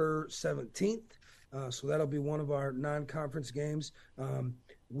November 17th. So that'll be one of our non-conference games.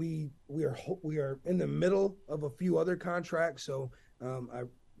 We are in the middle of a few other contracts, so I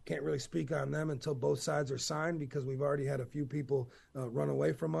can't really speak on them until both sides are signed, because we've already had a few people run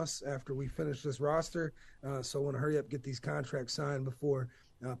away from us after we finish this roster. So I want to hurry up, get these contracts signed before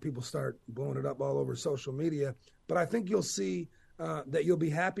people start blowing it up all over social media. But I think you'll see that you'll be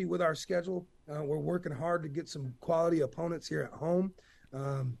happy with our schedule. We're working hard to get some quality opponents here at home.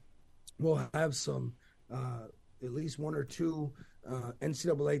 We'll have some, at least 1 or 2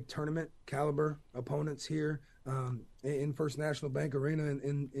 NCAA tournament caliber opponents here in First National Bank Arena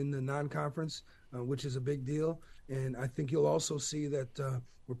in the non-conference, which is a big deal. And I think you'll also see that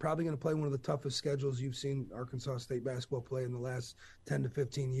we're probably going to play one of the toughest schedules you've seen Arkansas State basketball play in the last 10 to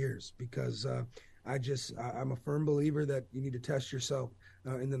 15 years, because I'm a firm believer that you need to test yourself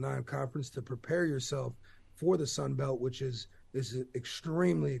in the non-conference to prepare yourself for the Sun Belt, which is an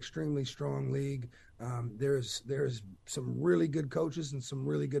extremely, extremely strong league. There's some really good coaches and some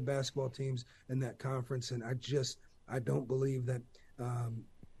really good basketball teams in that conference, and I don't believe that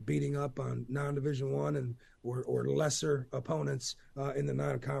beating up on non-Division I and or lesser opponents in the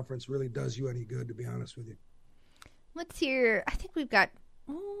non-conference really does you any good, to be honest with you. Let's hear. I think we've got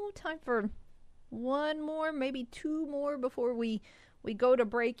time for one more, maybe two more before we go to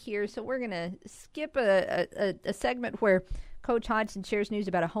break here. So we're going to skip a segment where Coach Hodgson shares news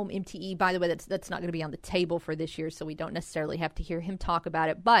about a home MTE. By the way, that's not going to be on the table for this year, so we don't necessarily have to hear him talk about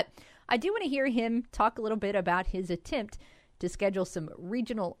it. But I do want to hear him talk a little bit about his attempt to schedule some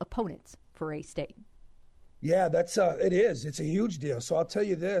regional opponents for A-State. Yeah, it is. It's a huge deal. So I'll tell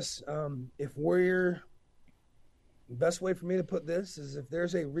you this. The best way for me to put this is if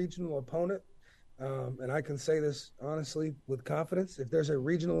there's a regional opponent, and I can say this honestly with confidence, if there's a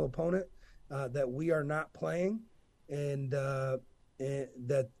regional opponent that we are not playing and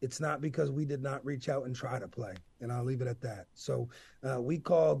that it's not because we did not reach out and try to play, and I'll leave it at that. So we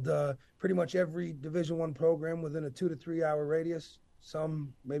called pretty much every Division I program within a 2 to 3 hour radius,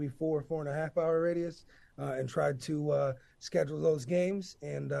 some maybe 4.5 hour radius, and tried to schedule those games.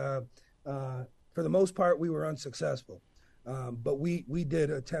 And for the most part, we were unsuccessful. But we did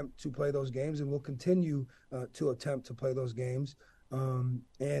attempt to play those games, and we'll continue to attempt to play those games.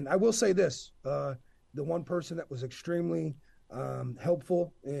 And I will say this, the one person that was extremely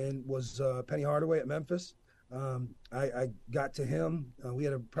helpful and was Penny Hardaway at Memphis. I got to him. We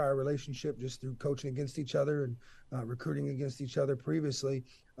had a prior relationship just through coaching against each other and recruiting against each other previously.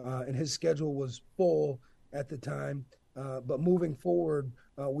 And his schedule was full at the time. But moving forward,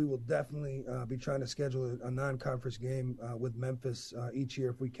 we will definitely be trying to schedule a non-conference game with Memphis each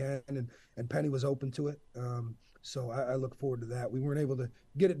year if we can. And Penny was open to it. So I look forward to that. We weren't able to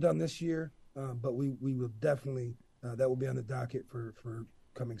get it done this year, but we will definitely, that will be on the docket for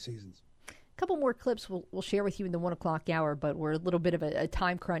coming seasons. A couple more clips we'll share with you in the 1 o'clock hour, but we're a little bit of a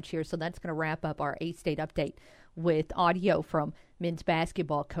time crunch here, so that's going to wrap up our A-State update with audio from men's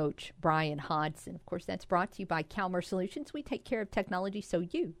basketball coach Bryan Hodgson. Of course, that's brought to you by Calmer Solutions. We take care of technology so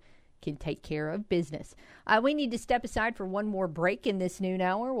you can take care of business. We need to step aside for one more break in this noon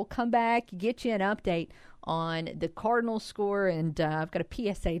hour. We'll come back, get you an update on the Cardinals score, and I've got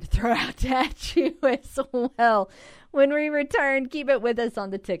a PSA to throw out at you as well. When we return, keep it with us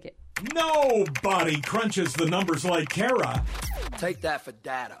on The Ticket. Nobody crunches the numbers like Kara. Take that for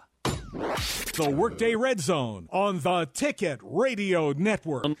data. The Workday Redzone on the Ticket Radio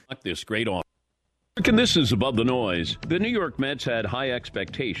Network. Unlock this great offer. And this is Above the Noise. The New York Mets had high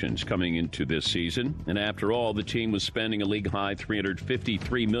expectations coming into this season, and after all, the team was spending a league-high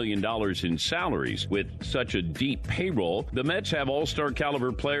 $353 million in salaries. With such a deep payroll, the Mets have all-star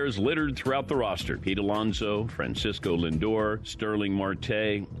caliber players littered throughout the roster. Pete Alonso, Francisco Lindor, Sterling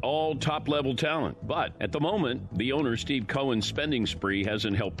Marte, all top-level talent. But at the moment, the owner, Steve Cohen's spending spree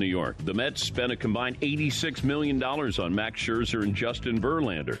hasn't helped New York. The Mets spent a combined $86 million on Max Scherzer and Justin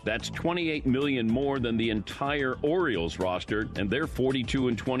Verlander. That's $28 million more than the entire Orioles roster, and they're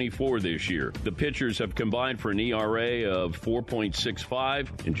 42-24 this year. The pitchers have combined for an ERA of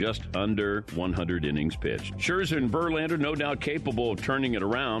 4.65 and just under 100 innings pitched. Scherzer and Verlander no doubt capable of turning it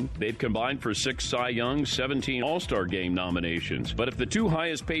around. They've combined for 6 Cy Young, 17 All-Star Game nominations. But if the two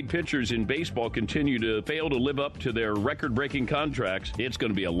highest paid pitchers in baseball continue to fail to live up to their record-breaking contracts, it's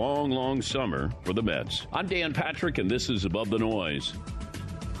going to be a long, long summer for the Mets. I'm Dan Patrick, and this is Above the Noise.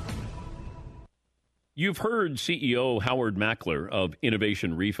 You've heard CEO Howard Mackler of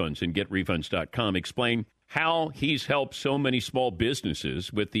Innovation Refunds and GetRefunds.com explain how he's helped so many small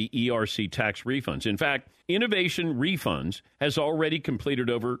businesses with the ERC tax refunds. In fact, Innovation Refunds has already completed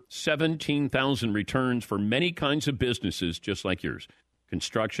over 17,000 returns for many kinds of businesses just like yours.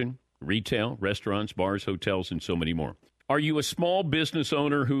 Construction, retail, restaurants, bars, hotels, and so many more. Are you a small business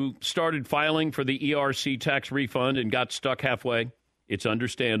owner who started filing for the ERC tax refund and got stuck halfway? It's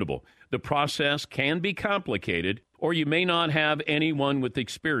understandable. The process can be complicated, or you may not have anyone with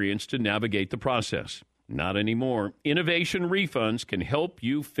experience to navigate the process. Not anymore. Innovation Refunds can help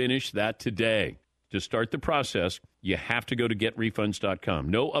you finish that today. To start the process, you have to go to getrefunds.com.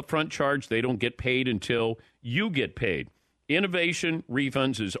 No upfront charge. They don't get paid until you get paid. Innovation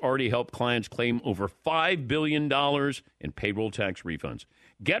Refunds has already helped clients claim over $5 billion in payroll tax refunds.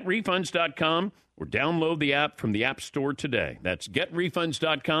 GetRefunds.com or download the app from the App Store today. That's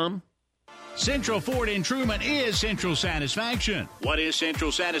GetRefunds.com. Central Ford in Truman is Central Satisfaction. What is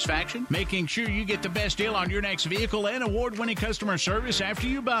Central Satisfaction? Making sure you get the best deal on your next vehicle and award-winning customer service after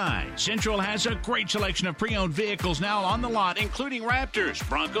you buy. Central has a great selection of pre-owned vehicles now on the lot, including Raptors,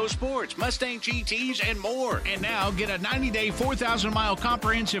 Bronco Sports, Mustang GTs, and more. And now get a 90-day, 4,000-mile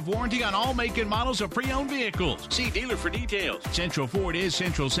comprehensive warranty on all make and models of pre-owned vehicles. See dealer for details. Central Ford is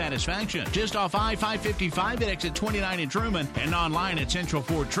Central Satisfaction. Just off I-555 at exit 29 in Truman and online at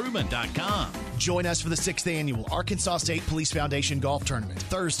centralfordtruman.com. Join us for the 6th annual Arkansas State Police Foundation Golf Tournament,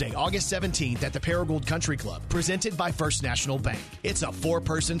 Thursday, August 17th at the Paragould Country Club, presented by First National Bank. It's a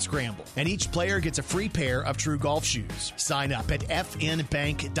 4-person scramble, and each player gets a free pair of true golf shoes. Sign up at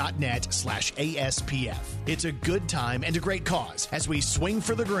fnbank.net/ASPF. It's a good time and a great cause as we swing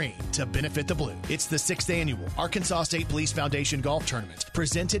for the green to benefit the blue. It's the 6th annual Arkansas State Police Foundation Golf Tournament,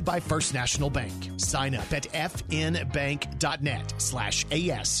 presented by First National Bank. Sign up at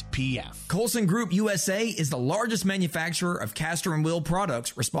fnbank.net/ASPF. Colson Group USA is the largest manufacturer of caster and wheel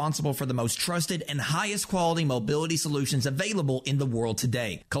products, responsible for the most trusted and highest quality mobility solutions available in the world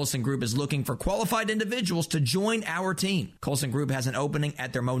today. Colson Group is looking for qualified individuals to join our team. Colson Group has an opening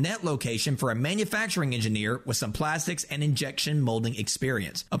at their Monette location for a manufacturing engineer with some plastics and injection molding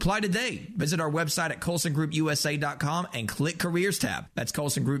experience. Apply today. Visit our website at colsongroupusa.com and click Careers tab. That's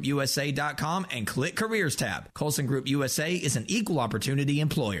colsongroupusa.com and click Careers tab. Colson Group USA is an equal opportunity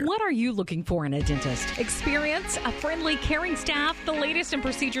employer. What are you looking for in a dentist? Experience, a friendly, caring staff, the latest in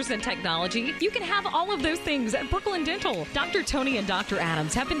procedures and technology. You can have all of those things at Brooklyn Dental. Dr. Tony and Dr.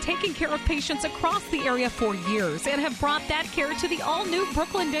 Adams have been taking care of patients across the area for years and have brought that care to the all-new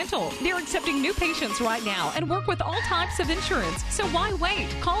Brooklyn Dental. They're accepting new patients right now and work with all types of insurance. So why wait?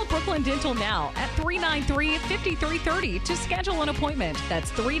 Call Brooklyn Dental now at 393-5330 to schedule an appointment. That's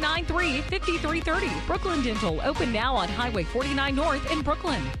 393-5330. Brooklyn Dental, open now on Highway 49 North in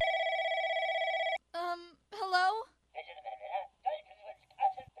Brooklyn. Hello?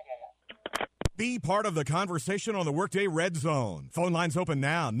 Be part of the conversation on the Workday Red Zone. Phone lines open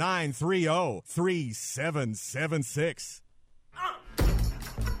now, 930-3776.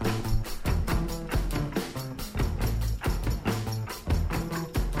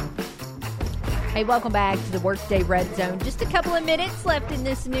 Hey, welcome back to the Workday Red Zone. Just a couple of minutes left in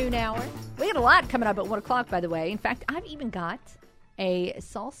this noon hour. We got a lot coming up at 1 o'clock, by the way. In fact, I've even got a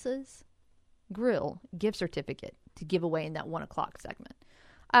Salsa's Grill gift certificate to give away in that 1 o'clock segment.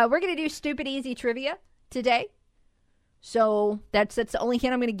 We're going to do Stupid Easy Trivia today. So that's the only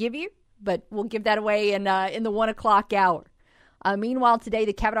hint I'm going to give you, but we'll give that away in the 1 o'clock hour. Meanwhile, today,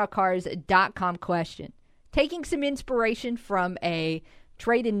 the CapitalCars.com question. Taking some inspiration from a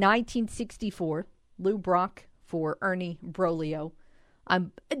trade in 1964, Lou Brock for Ernie Broglio.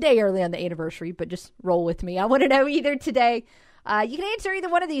 I'm a day early on the anniversary, but just roll with me. I want to know either today. You can answer either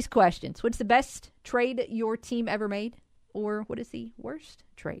one of these questions. What's the best trade your team ever made? Or what is the worst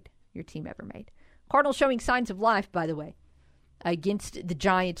trade your team ever made? Cardinals showing signs of life, by the way. Against the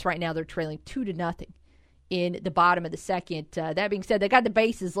Giants right now, they're trailing 2-0 in the bottom of the second. That being said, they got the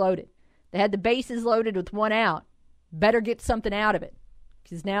bases loaded. They had the bases loaded with 1 out. Better get something out of it,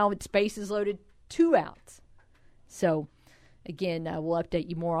 because now it's bases loaded, 2 outs. So, again, we'll update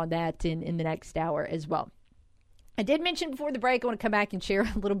you more on that in the next hour as well. I did mention before the break, I want to come back and share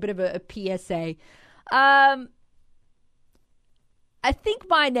a little bit of a PSA. I think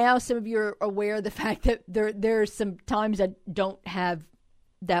by now some of you are aware of the fact that there are some times I don't have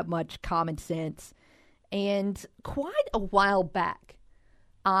that much common sense. And quite a while back,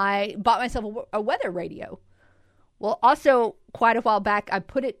 I bought myself a weather radio. Well, also, quite a while back, I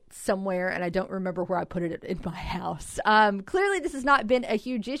put it somewhere, and I don't remember where I put it in my house. Clearly, this has not been a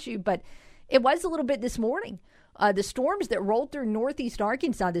huge issue, but it was a little bit this morning. The storms that rolled through northeast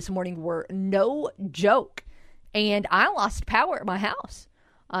Arkansas this morning were no joke, and I lost power at my house.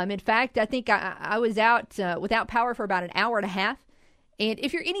 In fact, I think I was out without power for about an hour and a half, and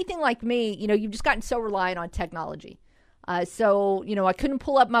if you're anything like me, you've just gotten so reliant on technology. So I couldn't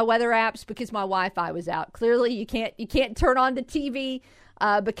pull up my weather apps because my Wi-Fi was out. Clearly, you can't turn on the TV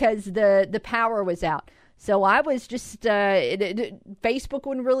because the power was out. So I was just, Facebook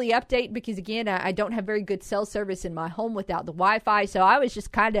wouldn't really update because, again, I don't have very good cell service in my home without the Wi-Fi. So I was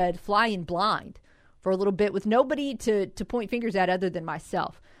just kind of flying blind for a little bit with nobody to point fingers at other than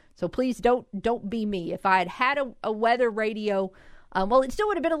myself. So please don't be me. If I had a weather radio, well, it still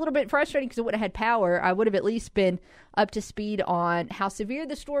would have been a little bit frustrating because it would have had power. I would have at least been up to speed on how severe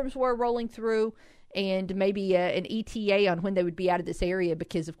the storms were rolling through, and maybe an ETA on when they would be out of this area,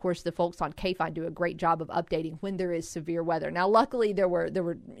 because, of course, the folks on KFIN do a great job of updating when there is severe weather. Now, luckily, there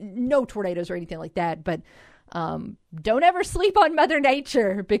were no tornadoes or anything like that, but Don't ever sleep on Mother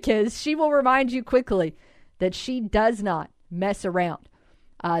Nature, because she will remind you quickly that she does not mess around.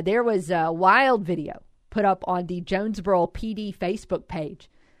 There was a wild video put up on the Jonesboro PD Facebook page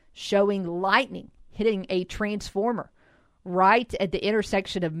showing lightning hitting a transformer right at the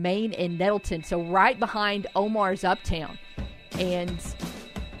intersection of Main and Nettleton, so right behind Omar's Uptown. And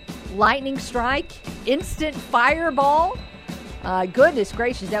lightning strike, instant fireball. Goodness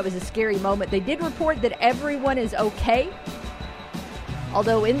gracious, that was a scary moment. They did report that everyone is okay.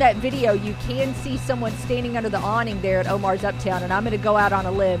 Although in that video, you can see someone standing under the awning there at Omar's Uptown, and I'm going to go out on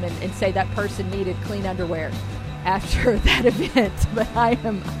a limb and say that person needed clean underwear after that event. But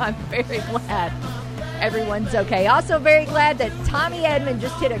I'm very glad everyone's okay. Also very glad that Tommy Edman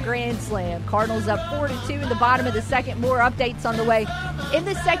just hit a grand slam. Cardinals up 4-2 in the bottom of the second. More updates on the way in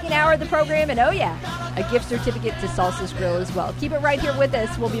the second hour of the program. And, oh, yeah, a gift certificate to Salsa's Grill as well. Keep it right here with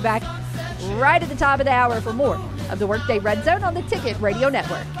us. We'll be back right at the top of the hour for more of the Workday Red Zone on the Ticket Radio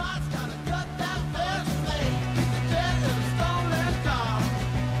Network.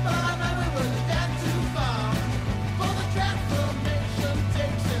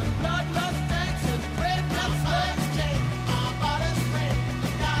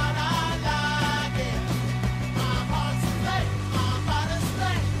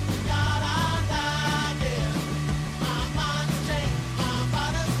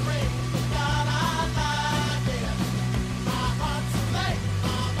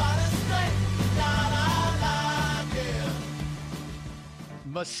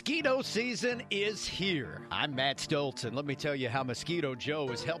 Mosquito season is here. I'm Matt Stoltz, and let me tell you how Mosquito Joe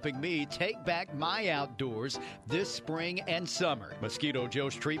is helping me take back my outdoors this spring and summer. Mosquito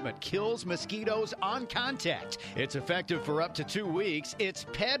Joe's treatment kills mosquitoes on contact. It's effective for up to 2 weeks. It's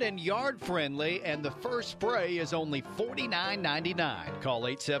pet and yard friendly, and the first spray is only $49.99. Call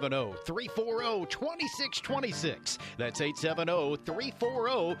 870-340-2626. That's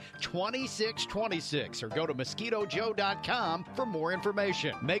 870-340-2626, or go to mosquitojoe.com for more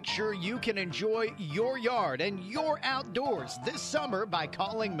information. Make sure you can enjoy your yard and your outdoors this summer by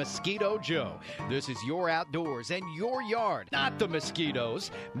calling Mosquito Joe. This is your outdoors and your yard, not the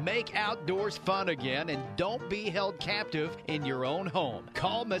mosquitoes. Make outdoors fun again, and don't be held captive in your own home.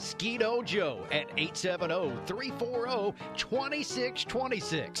 Call Mosquito Joe at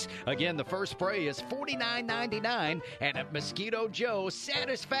 870-340-2626. Again, the first spray is $49.99, and at Mosquito Joe,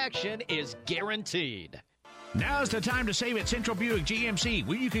 satisfaction is guaranteed. Now's the time to save at Central Buick GMC,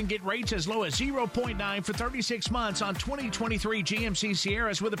 where you can get rates as low as 0.9 for 36 months on 2023 GMC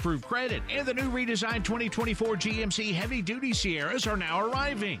Sierras with approved credit. And the new redesigned 2024 GMC heavy-duty Sierras are now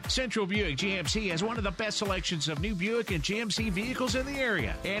arriving. Central Buick GMC has one of the best selections of new Buick and GMC vehicles in the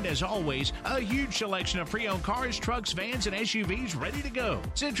area. And as always, a huge selection of pre-owned cars, trucks, vans, and SUVs ready to go.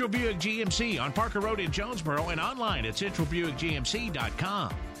 Central Buick GMC on Parker Road in Jonesboro and online at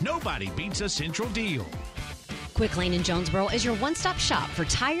centralbuickgmc.com. Nobody beats a Central deal. Quick Lane in Jonesboro is your one-stop shop for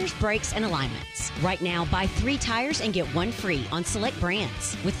tires, brakes, and alignments. Right now, buy 3 tires and get 1 free on select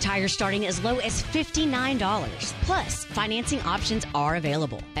brands, with tires starting as low as $59. Plus, financing options are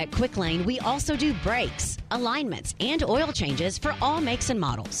available. At Quick Lane, we also do brakes, alignments, and oil changes for all makes and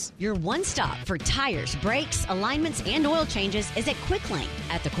models. Your one stop for tires, brakes, alignments, and oil changes is at Quick Lane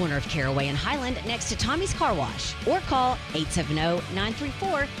at the corner of Caraway and Highland next to Tommy's Car Wash, or call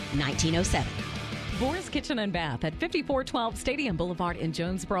 870-934-1907. Boris Kitchen and Bath at 5412 Stadium Boulevard in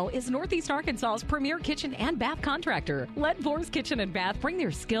Jonesboro is Northeast Arkansas's premier kitchen and bath contractor. Let Boris Kitchen and Bath bring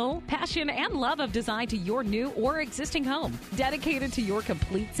their skill, passion, and love of design to your new or existing home. Dedicated to your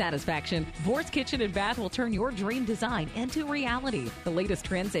complete satisfaction, Boris Kitchen and Bath will turn your dream design into reality. The latest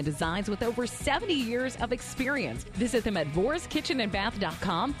trends and designs with over 70 years of experience. Visit them at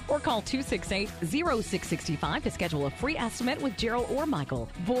BorisKitchenandBath.com or call 268-0665 to schedule a free estimate with Gerald or Michael.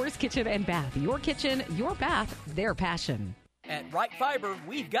 Boris Kitchen and Bath, your kitchen, your bath, their passion. At Right Fiber,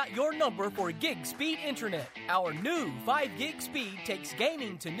 we've got your number for gig speed internet. Our new 5 gig speed takes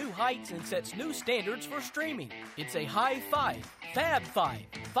gaming to new heights and sets new standards for streaming. It's a high 5, Fab 5,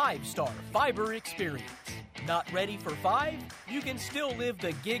 5-star fiber experience. Not ready for 5? You can still live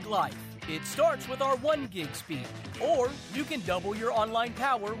the gig life. It starts with our 1 gig speed, or you can double your online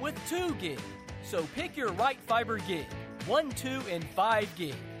power with 2 gig. So pick your Right Fiber gig, 1, 2, and 5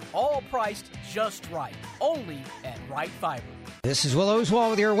 gig. All priced just right. Only at Right Fiber. This is Will Oswald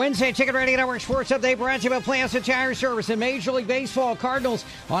with your Wednesday Ticket Radio Network Sports Update brought to you by Plants and Tire Service. In Major League Baseball, Cardinals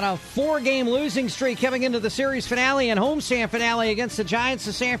on a 4-game losing streak coming into the series finale and homestand finale against the Giants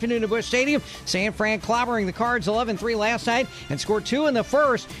this afternoon at Busch Stadium. San Fran clobbering the Cards 11-3 last night and scored 2 in the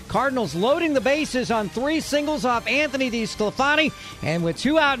first. Cardinals loading the bases on 3 singles off Anthony DeSclafani, and with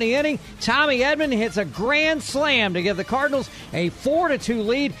 2 out in the inning, Tommy Edman hits a grand slam to give the Cardinals a 4-2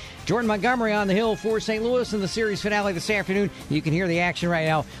 lead. Jordan Montgomery on the hill for St. Louis in the series finale this afternoon. You can hear the action right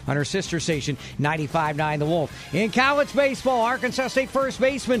now on our sister station, 95.9 The Wolf. In college baseball, Arkansas State first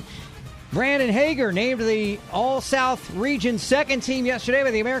baseman Brandon Hager named the All-South Region second team yesterday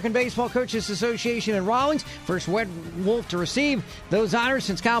by the American Baseball Coaches Association in Rawlings. First Red Wolf to receive those honors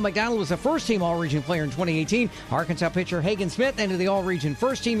since Kyle McDonald was a first-team All-Region player in 2018. Arkansas pitcher Hagen Smith entered the All-Region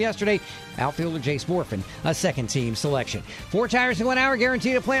first team yesterday. Outfielder Jace Morfin, a second-team selection. 4 tires in 1 hour,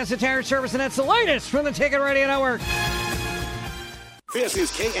 guaranteed at Plants and Tire Service, and that's the latest from the Ticket Radio Network. This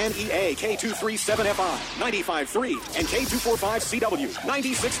is KNEA K237FI 95.3 and K245CW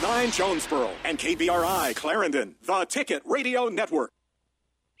 96.9 Jonesboro and KBRI Clarendon, the Ticket Radio Network.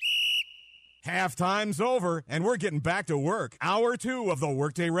 Halftime's over, and we're getting back to work. Hour 2 of the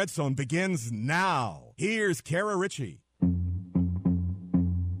Workday Redzone begins now. Here's Kara Richey.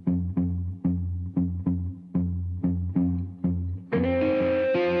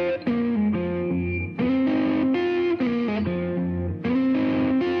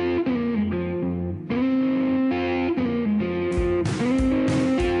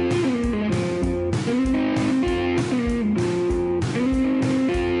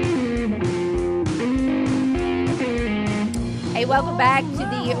 Welcome back to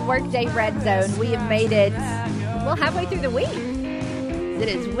the Workday Redzone. We have made it, well, halfway through the week. It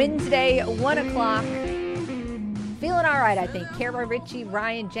is Wednesday, 1 o'clock. Feeling all right, I think. Kara, Richey,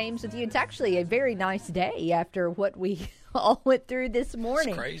 Ryan, James with you. It's actually a very nice day after what we all went through this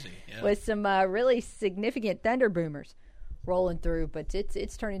morning. It's crazy, yeah. With some really significant thunder boomers rolling through. But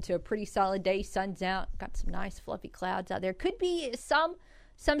it's turned into a pretty solid day. Sun's out. Got some nice fluffy clouds out there. Could be some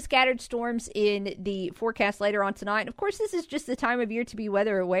scattered storms in the forecast later on tonight. And of course, this is just the time of year to be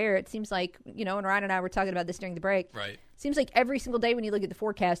weather aware. It seems like, and Ryan and I were talking about this during the break. Right. Seems like every single day when you look at the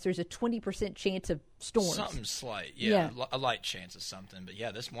forecast, there's a 20% chance of storms. Something slight. Yeah. A light chance of something. But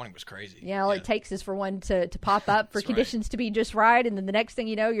yeah, this morning was crazy. Yeah, all it takes is for one to pop up, for conditions to be just right. And then the next thing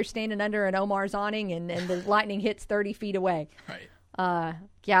you know, you're standing under an Omar's awning and the lightning hits 30 feet away. Right.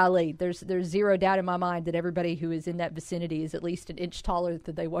 Golly, there's zero doubt in my mind that everybody who is in that vicinity is at least an inch taller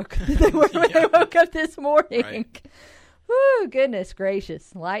than they woke up this morning. Right. Woo, goodness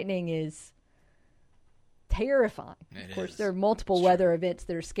gracious. Lightning is terrifying. Of course, there are multiple weather events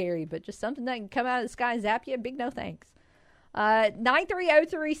that are scary, but just something that can come out of the sky and zap you, big no thanks.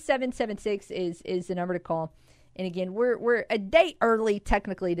 930-3776 is the number to call. And again, we're a day early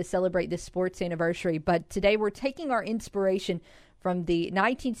technically to celebrate this sports anniversary, but today we're taking our inspiration from the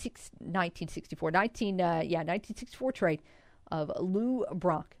 1964 trade of Lou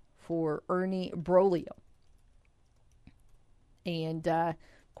Brock for Ernie Broglio. And, of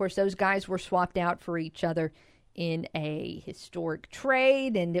course, those guys were swapped out for each other in a historic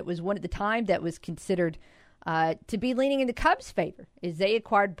trade, and it was one at the time that was considered to be leaning in the Cubs' favor, as they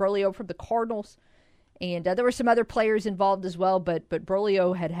acquired Broglio from the Cardinals. And there were some other players involved as well, but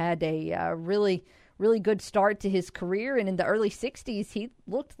Broglio had a really good start to his career, and in the early 60s, he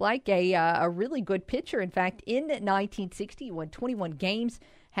looked like a really good pitcher. In fact, in 1960, he won 21 games,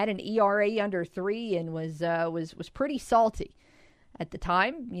 had an ERA under 3, and was pretty salty. At the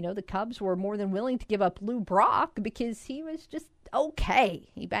time, the Cubs were more than willing to give up Lou Brock because he was just okay.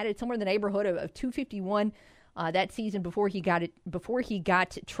 He batted somewhere in the neighborhood of 251 that season before he got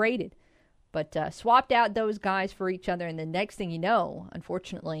traded. But swapped out those guys for each other, and the next thing you know,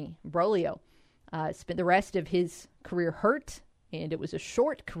 unfortunately, Broglio spent the rest of his career hurt, and it was a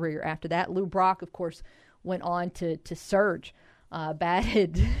short career after that. Lou Brock, of course, went on to surge,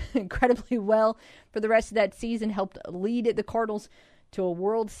 batted incredibly well for the rest of that season, helped lead the Cardinals to a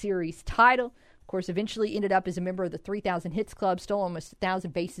World Series title. Of course, eventually ended up as a member of the 3,000 Hits Club, stole almost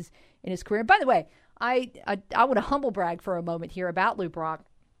 1,000 bases in his career. And by the way, I want to humble brag for a moment here about Lou Brock.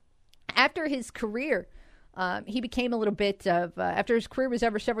 After his career, he became a little bit of, after his career was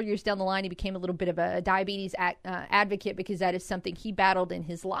over several years down the line, he became a little bit of a diabetes advocate because that is something he battled in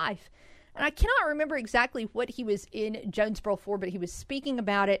his life. And I cannot remember exactly what he was in Jonesboro for, but he was speaking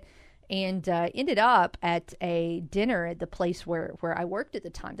about it and ended up at a dinner at the place where I worked at the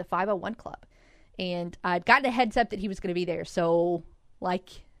time, the 501 Club. And I'd gotten a heads up that he was going to be there. So like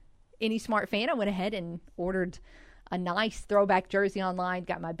any smart fan, I went ahead and ordered a nice throwback jersey online.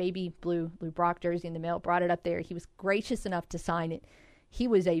 Got my baby blue Lou Brock jersey in the mail, brought it up there. He was gracious enough to sign it. He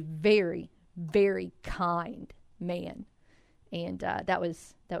was a very, very kind man. And that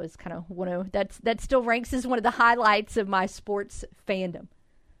was kind of that still ranks as one of the highlights of my sports fandom.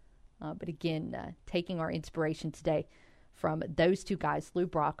 But again, taking our inspiration today from those two guys, Lou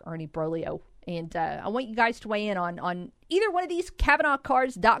Brock, Ernie Broglio. And I want you guys to weigh in on either one of these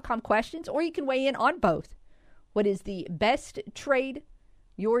CavenaughCards.com questions, or you can weigh in on both. What is the best trade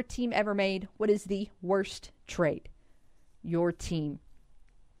your team ever made? What is the worst trade your team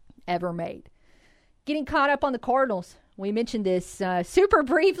ever made? Getting caught up on the Cardinals. We mentioned this super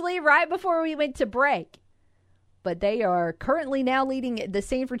briefly right before we went to break. But they are currently now leading the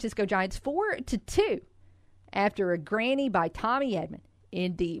San Francisco Giants 4-2 after a granny by Tommy Edman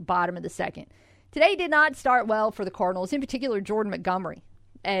in the bottom of the second. Today did not start well for the Cardinals, in particular Jordan Montgomery,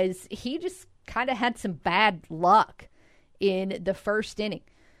 as he just kind of had some bad luck in the first inning.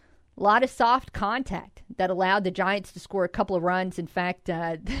 A lot of soft contact that allowed the Giants to score a couple of runs. In fact,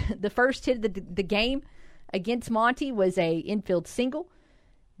 the first hit of the game against Monty was a infield single.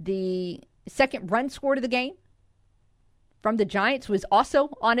 The second run scored of the game from the Giants was also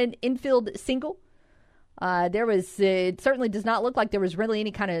on an infield single. It certainly does not look like there was really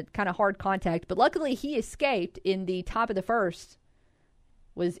any kind of hard contact, but luckily he escaped in the top of the first,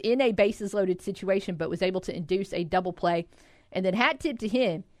 was in a bases loaded situation, but was able to induce a double play. And then hat tip to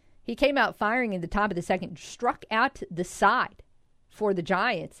him, he came out firing in the top of the second, struck out the side for the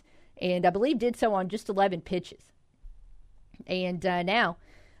Giants, and I believe did so on just 11 pitches. And now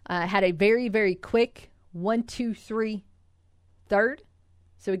had a very, very quick 1-2-3 third.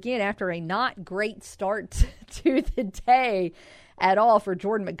 So again, after a not great start to the day at all for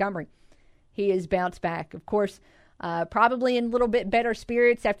Jordan Montgomery, he has bounced back. Of course, probably in a little bit better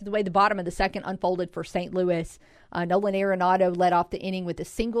spirits after the way the bottom of the second unfolded for St. Louis. Nolan Arenado led off the inning with a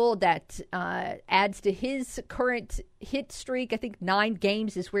single that adds to his current hit streak. I think 9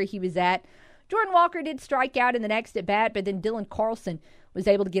 games is where he was at. Jordan Walker did strike out in the next at bat, but then Dylan Carlson was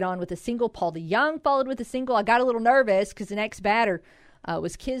able to get on with a single. Paul DeYoung followed with a single. I got a little nervous because the next batter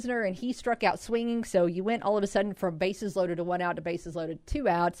was Kisner, and he struck out swinging. So you went all of a sudden from bases loaded to 1 out to bases loaded 2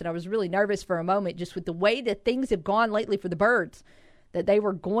 outs. And I was really nervous for a moment just with the way that things have gone lately for the Birds, that they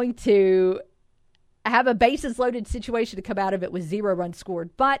were going to have a bases loaded situation to come out of it with 0 runs scored.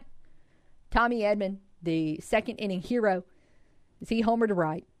 But Tommy Edman, the second inning hero, as he homered to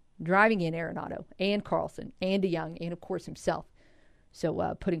right, driving in Arenado and Carlson and DeYoung and, of course, himself.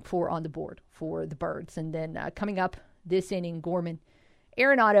 So putting 4 on the board for the Birds. And then coming up this inning, Gorman,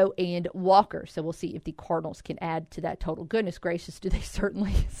 Arenado, and Walker. So we'll see if the Cardinals can add to that total. Goodness gracious, do they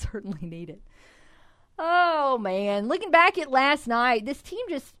certainly need it. Oh, man. Looking back at last night, this team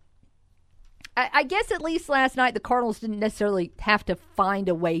just, I guess at least last night, the Cardinals didn't necessarily have to find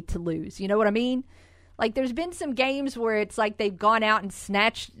a way to lose. You know what I mean? Like, there's been some games where it's like they've gone out and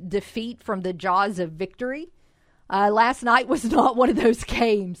snatched defeat from the jaws of victory. Last night was not one of those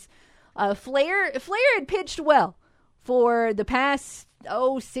games. Flair had pitched well for the past,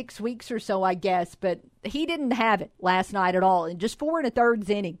 6 weeks or so, I guess, but he didn't have it last night at all. In just 4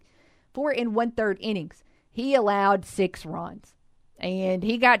 1/3 innings, he allowed 6 runs, and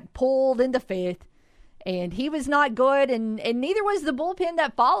he got pulled in the 5th, and he was not good, and neither was the bullpen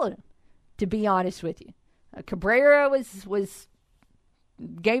that followed him, to be honest with you. Cabrera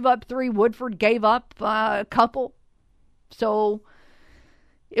gave up 3. Woodford gave up a couple. So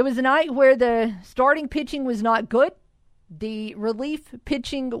it was a night where the starting pitching was not good. The relief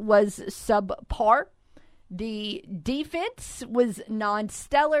pitching was subpar. The defense was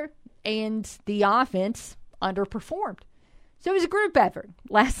non-stellar, and the offense underperformed. So it was a group effort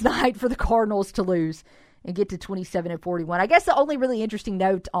last night for the Cardinals to lose and get to 27-41. I guess the only really interesting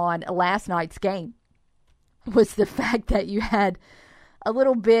note on last night's game was the fact that you had a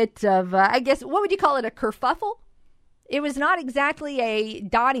little bit of, I guess, what would you call it, a kerfuffle? It was not exactly a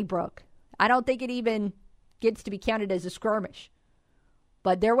Donnybrook. I don't think it even gets to be counted as a skirmish.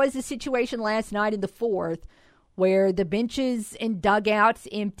 But there was a situation last night in the 4th where the benches and dugouts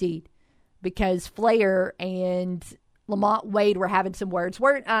emptied because Flair and Lamont Wade were having some words.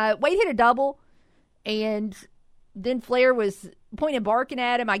 Wade hit a double, and then Flair was pointing barking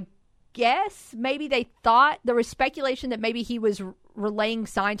at him. I guess maybe they thought, there was speculation that maybe he was relaying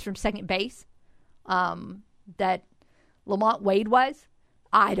signs from second base that Lamont Wade was.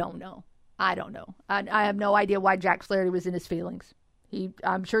 I don't know. I have no idea why Jack Flaherty was in his feelings.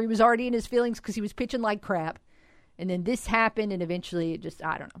 I'm sure he was already in his feelings because he was pitching like crap. And then this happened, and eventually it just,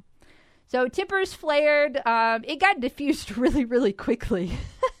 I don't know. So tempers flared. It got diffused really, really quickly.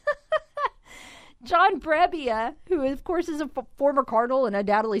 John Brebbia, who of course is a former Cardinal and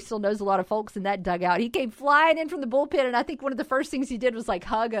undoubtedly still knows a lot of folks in that dugout, he came flying in from the bullpen, and I think one of the first things he did was like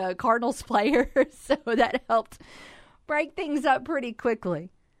hug a Cardinals player, so that helped break things up pretty quickly.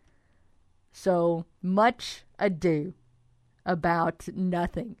 So much ado about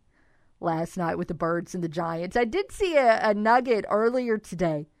nothing last night with the Birds and the Giants. I did see a nugget earlier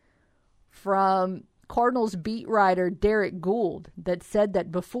today from Cardinals beat writer Derek Gould that said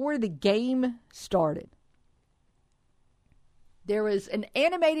that before the game started, there was an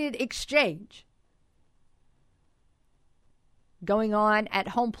animated exchange going on at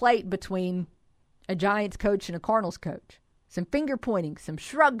home plate between a Giants coach and a Cardinals coach. Some finger pointing, some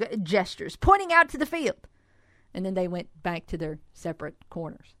shrug gestures, pointing out to the field. And then they went back to their separate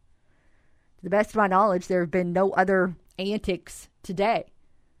corners. To the best of my knowledge, there have been no other antics today.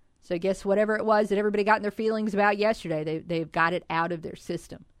 So I guess whatever it was that everybody got in their feelings about yesterday, they've got it out of their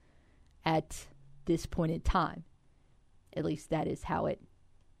system at this point in time. At least that is how it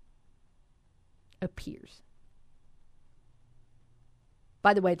appears.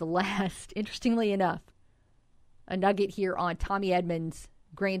 By the way, the last, interestingly enough, a nugget here on Tommy Edman's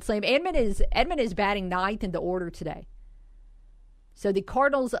grand slam. Edman is batting ninth in the order today. So the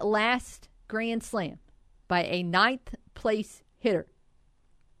Cardinals' last grand slam by a ninth place hitter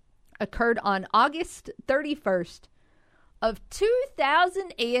occurred on August 31st of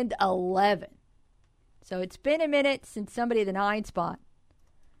 2011. So it's been a minute since somebody at the 9 spot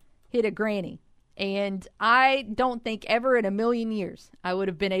hit a granny. And I don't think ever in a million years I would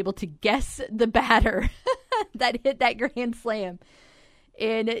have been able to guess the batter that hit that grand slam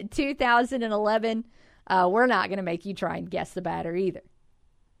in 2011. We're not going to make you try and guess the batter either.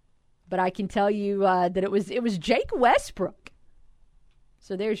 But I can tell you that it was Jake Westbrook.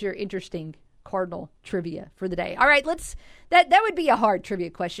 So there's your interesting Cardinal trivia for the day. All right, that would be a hard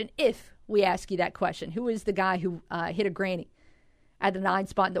trivia question if we ask you that question. Who is the guy who hit a granny at the 9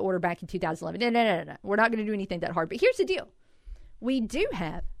 spot in the order back in 2011? No. We're not going to do anything that hard. But here's the deal. We do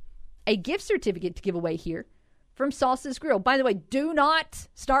have a gift certificate to give away here from Salsa's Grill. By the way, do not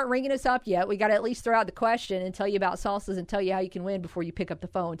start ringing us up yet. We got to at least throw out the question and tell you about Salsa's and tell you how you can win before you pick up the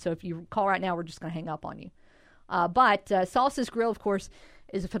phone. So if you call right now, we're just going to hang up on you. But Salsa's Grill, of course,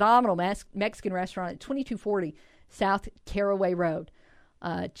 is a phenomenal Mexican restaurant at 2240 South Caraway Road.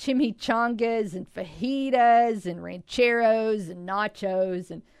 Chimichangas and fajitas and rancheros and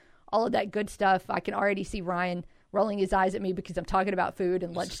nachos and all of that good stuff. I can already see Ryan rolling his eyes at me because I'm talking about food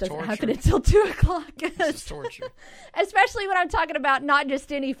and lunch doesn't happen until 2 o'clock. This is torture. Especially when I'm talking about not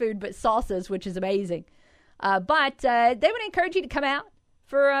just any food, but salsas, which is amazing. But they would encourage you to come out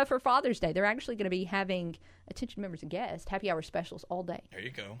for Father's Day. They're actually going to be having, attention members and guests, happy hour specials all day. There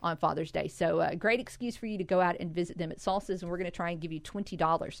you go. On Father's Day. So great excuse for you to go out and visit them at Salsa's, and we're going to try and give you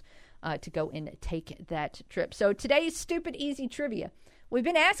 $20 to go and take that trip. So today's Stupid Easy Trivia. We've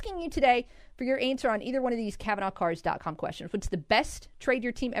been asking you today for your answer on either one of these CavanaughCars.com questions. What's the best trade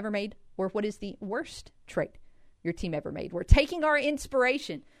your team ever made, or what is the worst trade your team ever made? We're taking our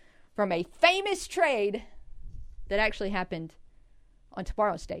inspiration from a famous trade that actually happened on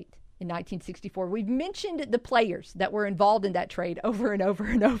tomorrow's date in 1964. We've mentioned the players that were involved in that trade over and over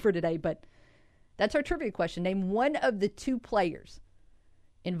and over today, but that's our trivia question. Name one of the 2 players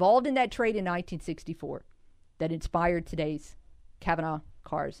involved in that trade in 1964 that inspired today's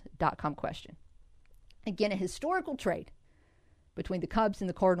CavanaughCars.com question. Again, a historical trade between the Cubs and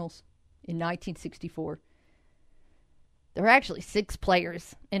the Cardinals in 1964. There were actually 6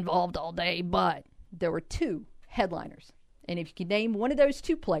 players involved all day, but there were 2 headliners. And if you can name one of those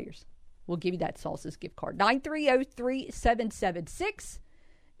 2 players, we'll give you that Salsa's gift card. 930-3776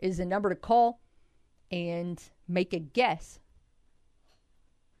 is the number to call and make a guess.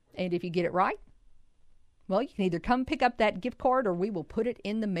 And if you get it right, well, you can either come pick up that gift card or we will put it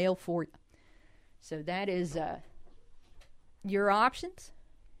in the mail for you. So that is your options.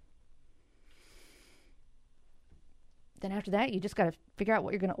 Then after that, you just got to figure out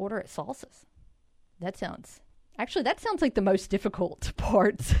what you're going to order at Salsa's. That sounds like the most difficult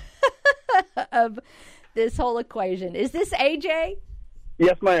part of this whole equation. Is this AJ?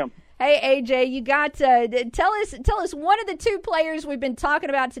 Yes, ma'am. Hey, AJ, you got tell us one of the 2 players we've been talking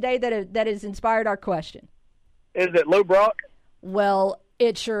about today that has inspired our question. Is it Lou Brock? Well,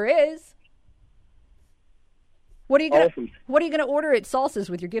 it sure is. What are you gonna order at Salsa's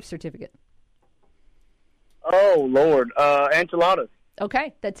with your gift certificate? Oh Lord, enchiladas.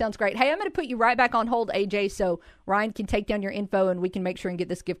 Okay, that sounds great. Hey, I'm going to put you right back on hold, AJ, so Ryan can take down your info and we can make sure and get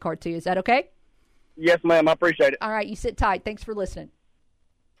this gift card to you. Is that okay? Yes, ma'am. I appreciate it. All right, you sit tight. Thanks for listening.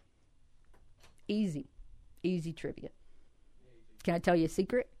 Easy trivia. Can I tell you a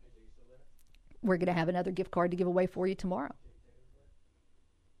secret? we're going to have another gift card to give away for you tomorrow.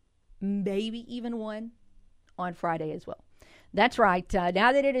 Maybe even one on Friday as well. That's right. Now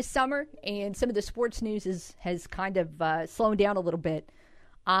that it is summer and some of the sports news has kind of slowed down a little bit,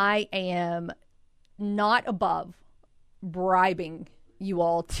 I am not above bribing you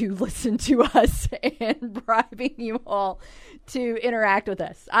all to listen to us and bribing you all to interact with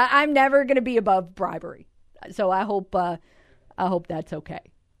us. I'm never going to be above bribery. So I hope that's okay.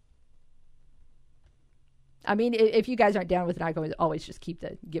 I mean, if you guys aren't down with it, I can always just keep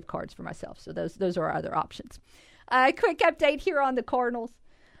the gift cards for myself. So those are our other options. Quick update here on the Cardinals.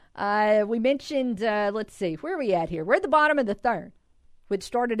 We mentioned, let's see, where are we at here? We're at the bottom of the third, which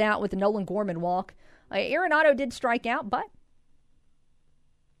started out with a Nolan Gorman walk. Arenado did strike out, but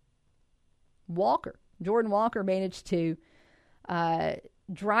Jordan Walker managed to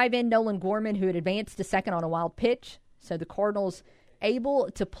drive in Nolan Gorman, who had advanced to second on a wild pitch. So the Cardinals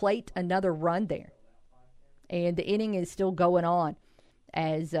able to plate another run there. And the inning is still going on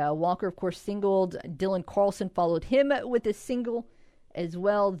as Walker, of course, singled. Dylan Carlson followed him with a single as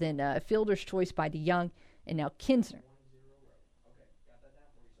well. Then fielder's choice by DeYoung, and now Kinsner.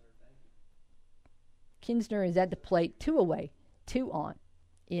 Kinsner is at the plate, 2 away, 2 on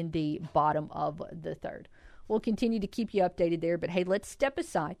in the bottom of the third. We'll continue to keep you updated there, but hey, let's step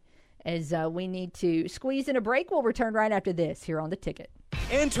aside as we need to squeeze in a break. We'll return right after this here on The Ticket.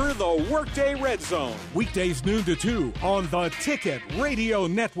 Enter the Workday Redzone. Weekdays noon to 2 on the Ticket Radio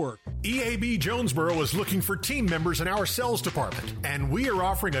Network. EAB Jonesboro is looking for team members in our sales department, and we are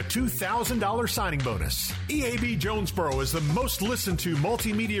offering a $2,000 signing bonus. EAB Jonesboro is the most listened to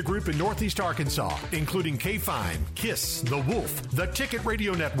multimedia group in Northeast Arkansas, including K-Fine, KISS, The Wolf, the Ticket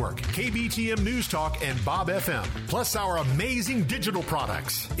Radio Network, KBTM News Talk, and Bob FM, plus our amazing digital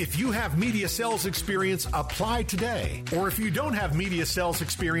products. If you have media sales experience, apply today. Or if you don't have media sales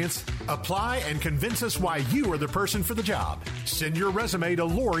experience, apply and convince us why you are the person for the job. Send your resume to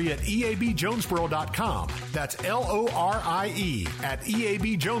Lori at eabjonesboro.com. That's Lorie at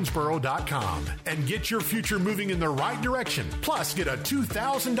eabjonesboro.com. And get your future moving in the right direction. Plus, get a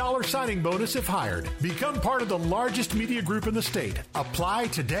 $2,000 signing bonus if hired. Become part of the largest media group in the state. Apply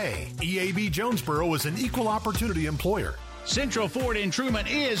today. EAB Jonesboro is an equal opportunity employer. Central Ford in Truman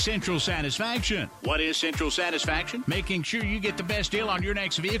is Central Satisfaction. What is Central Satisfaction? Making sure you get the best deal on your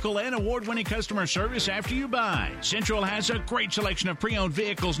next vehicle and award-winning customer service after you buy. Central has a great selection of pre-owned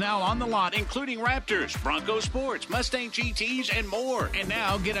vehicles now on the lot, including Raptors, Bronco Sports, Mustang GTs, and more. And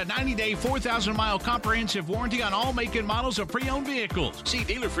now get a 90-day, 4,000-mile comprehensive warranty on all make and models of pre-owned vehicles. See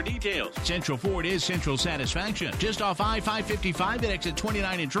dealer for details. Central Ford is Central Satisfaction. Just off I-555 at exit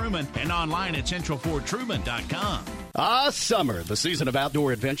 29 in Truman and online at centralfordtruman.com. Summer, the season of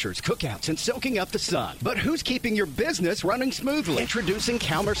outdoor adventures, cookouts, and soaking up the sun. But who's keeping your business running smoothly? Introducing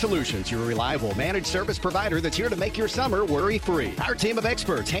Calmer Solutions, your reliable managed service provider that's here to make your summer worry-free. Our team of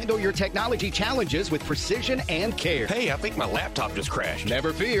experts handle your technology challenges with precision and care. Hey, I think my laptop just crashed.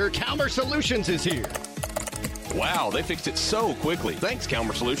 Never fear, Calmer Solutions is here. Wow, they fixed it so quickly. Thanks,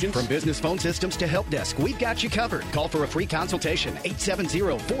 Calmer Solutions. From business phone systems to help desk, we've got you covered. Call for a free consultation,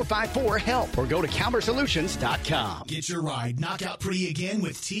 870-454-HELP, or go to CalmerSolutions.com. Get your ride knocked out pretty again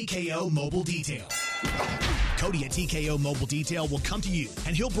with TKO Mobile Detail. Cody at TKO Mobile Detail will come to you,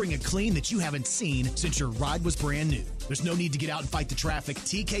 and he'll bring a clean that you haven't seen since your ride was brand new. There's no need to get out and fight the traffic.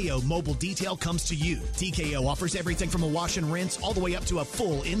 TKO Mobile Detail comes to you. TKO offers everything from a wash and rinse all the way up to a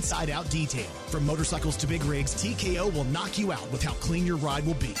full inside-out detail. From motorcycles to big rigs, TKO will knock you out with how clean your ride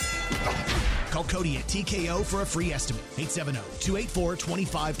will be. Call Cody at TKO for a free estimate.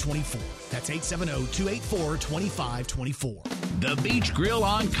 870-284-2524. That's 870-284-2524. The Beach Grill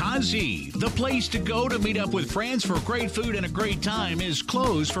on Kazi, the place to go to meet up with friends for great food and a great time, is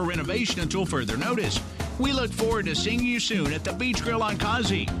closed for renovation until further notice. We look forward to seeing you soon at the Beach Grill on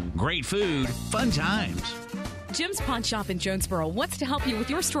Kazi. Great food, fun times. Jim's Pawn Shop in Jonesboro wants to help you with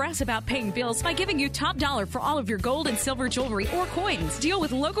your stress about paying bills by giving you top dollar for all of your gold and silver jewelry or coins. Deal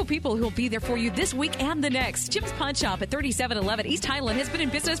with local people who will be there for you this week and the next. Jim's Pawn Shop at 3711 East Highland has been in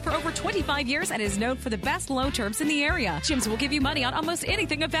business for over 25 years and is known for the best loan terms in the area. Jim's will give you money on almost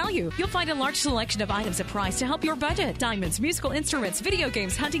anything of value. You'll find a large selection of items at price to help your budget. Diamonds, musical instruments, video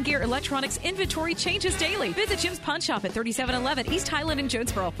games, hunting gear, electronics, inventory changes daily. Visit Jim's Pawn Shop at 3711 East Highland in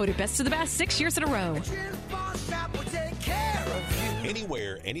Jonesboro. Voted best of the best 6 years in a row.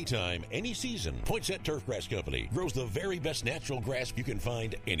 Anywhere, anytime, any season, Poinsett Turfgrass Company grows the very best natural grass you can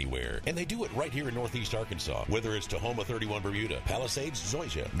find anywhere. And they do it right here in Northeast Arkansas. Whether it's Tahoma 31 Bermuda, Palisades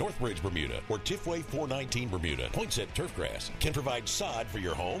Zoysia, Northbridge Bermuda, or Tiffway 419 Bermuda, Poinsett Turfgrass can provide sod for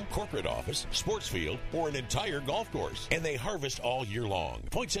your home, corporate office, sports field, or an entire golf course. And they harvest all year long.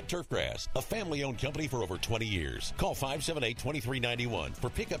 Poinsett Turfgrass, a family-owned company for over 20 years. Call 578-2391 for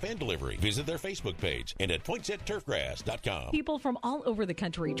pickup and delivery. Visit their Facebook page and at poinsetturfgrass.com. People from all over the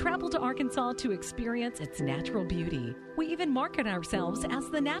country travel to Arkansas to experience its natural beauty. We even market ourselves as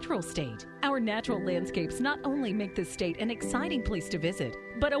the natural state. Our natural landscapes not only make this state an exciting place to visit,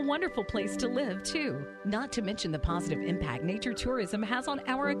 but a wonderful place to live, too. Not to mention the positive impact nature tourism has on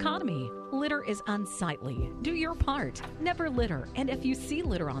our economy. Litter is unsightly. Do your part. Never litter, and if you see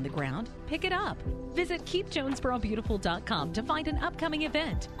litter on the ground, pick it up. Visit KeepJonesboroBeautiful.com to find an upcoming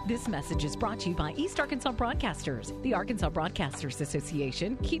event. This message is brought to you by East Arkansas Broadcasters, the Arkansas Broadcasters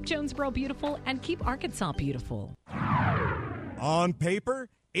Association, Keep Jonesboro Beautiful, and Keep Arkansas Beautiful. On paper,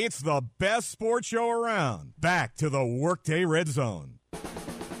 it's the best sports show around. Back to the Workday Red Zone.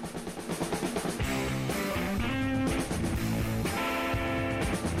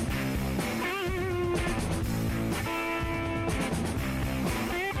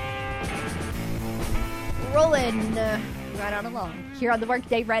 Rolling right on along here on the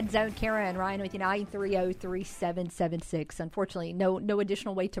Workday Red Zone. Kara and Ryan with you, 930-3776. Unfortunately, no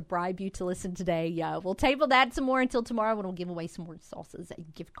additional way to bribe you to listen today. We'll table that some more until tomorrow when we'll give away some more salsas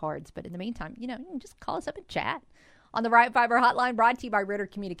and gift cards. But in the meantime, you can just call us up and chat on the Right Fiber hotline, brought to you by Ritter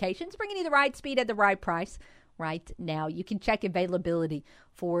Communications, bringing you the right speed at the right price right now. You can check availability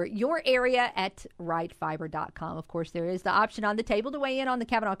for your area at rightfiber.com. Of course, there is the option on the table to weigh in on the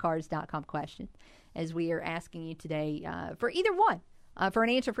CavenaughCars.com question, as we are asking you today for either one, for an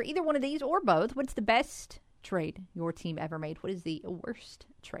answer for either one of these or both. What's the best trade your team ever made? What is the worst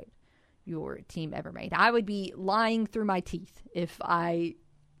trade your team ever made? I would be lying through my teeth if I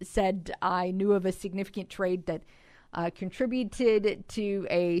said I knew of a significant trade that contributed to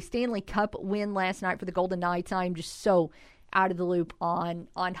a Stanley Cup win last night for the Golden Knights. I'm just so out of the loop on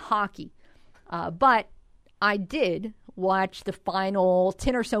hockey. But I did watch the final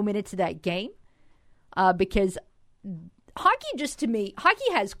 10 or so minutes of that game. Because hockey, just to me,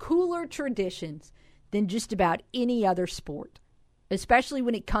 hockey has cooler traditions than just about any other sport, especially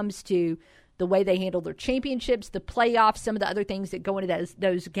when it comes to the way they handle their championships, the playoffs, some of the other things that go into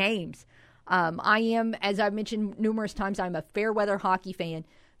those games. I am, as I've mentioned numerous times, I'm a fair weather hockey fan.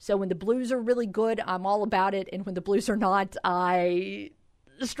 So when the Blues are really good, I'm all about it. And when the Blues are not, I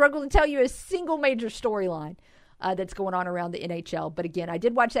struggle to tell you a single major storyline that's going on around the NHL. But again, I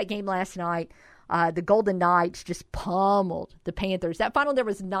did watch that game last night. The Golden Knights just pummeled the Panthers. That final there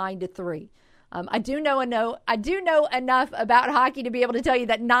was 9-3. I do know enough about hockey to be able to tell you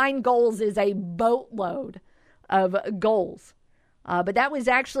that 9 goals is a boatload of goals. But that was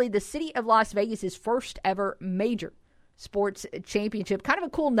actually the city of Las Vegas' first ever major sports championship. Kind of a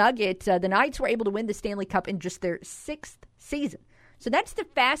cool nugget. The Knights were able to win the Stanley Cup in just their 6th season. So that's the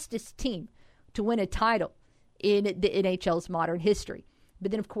fastest team to win a title in the NHL's modern history.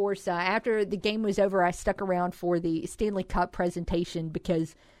 But then, of course, after the game was over, I stuck around for the Stanley Cup presentation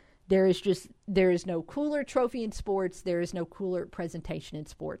because there is no cooler trophy in sports. There is no cooler presentation in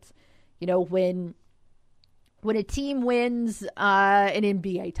sports. When a team wins an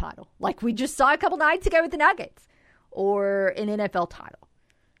NBA title, like we just saw a couple nights ago with the Nuggets, or an NFL title,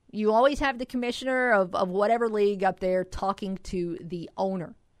 you always have the commissioner of whatever league up there talking to the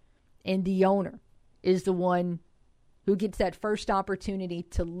owner. And the owner is the one who gets that first opportunity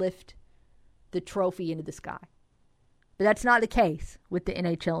to lift the trophy into the sky. But that's not the case with the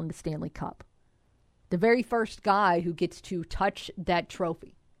NHL and the Stanley Cup. The very first guy who gets to touch that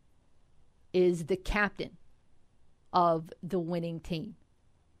trophy is the captain of the winning team.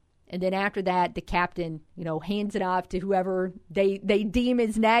 And then after that, the captain, hands it off to whoever they deem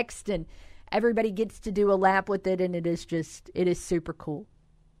is next, and everybody gets to do a lap with it, and it is super cool.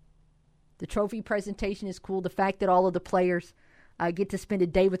 The trophy presentation is cool. The fact that all of the players get to spend a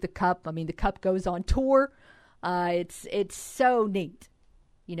day with the cup. I mean, the cup goes on tour. It's so neat.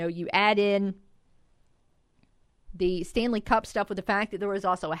 You add in the Stanley Cup stuff with the fact that there was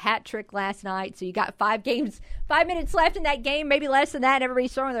also a hat trick last night. So you got 5 minutes left in that game, maybe less than that.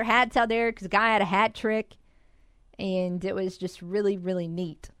 Everybody's throwing their hats out there because the guy had a hat trick. And it was just really, really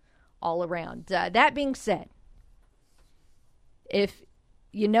neat all around. That being said, if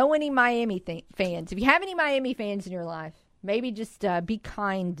you know any Miami fans, if you have any Miami fans in your life, maybe just be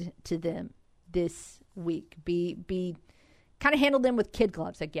kind to them this week. Be kind of handle them with kid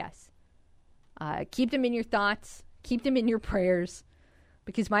gloves, I guess. Keep them in your thoughts. Keep them in your prayers.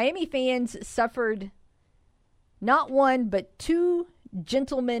 because Miami fans suffered not one but two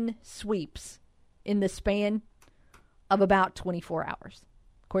gentleman sweeps in the span of about 24 hours.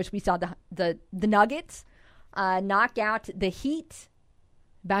 Of course, we saw the Nuggets knock out the Heat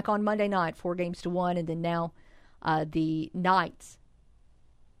back on Monday night, 4-1, and then now the Knights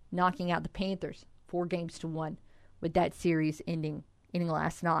knocking out the Panthers 4-1 with that series ending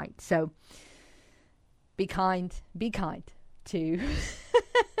last night. So be kind to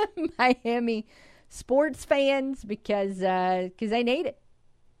Miami sports fans because they need it.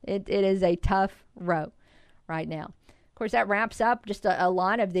 It is a tough row right now. Of course, that wraps up just a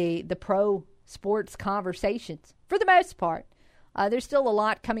line of the pro sports conversations for the most part. There's still a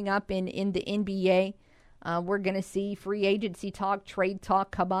lot coming up in the NBA. We're going to see free agency talk, trade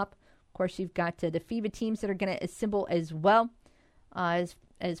talk come up. Of course, you've got the FIBA teams that are going to assemble as well as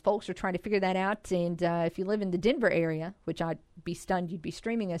folks are trying to figure that out. And if you live in the Denver area, which I'd be stunned you'd be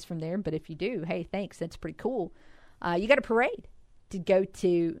streaming us from there, but if you do, hey, thanks. That's pretty cool. You got a parade to go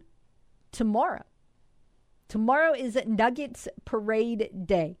to tomorrow. Tomorrow is Nuggets Parade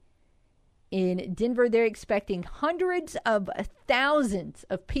Day. In Denver, they're expecting hundreds of thousands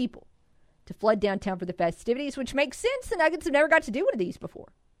of people to flood downtown for the festivities, which makes sense. The Nuggets have never got to do one of these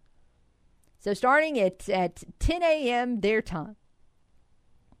before. So starting at 10 a.m. their time,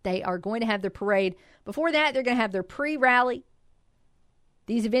 they are going to have their parade. Before that, they're going to have their pre-rally.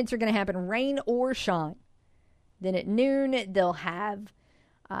 These events are going to happen rain or shine. Then at noon, they'll have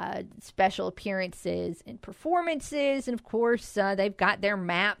special appearances and performances. And, of course, they've got their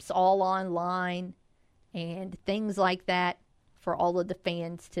maps all online and things like that for all of the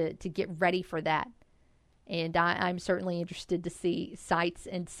fans to get ready for that. And I'm certainly interested to see sights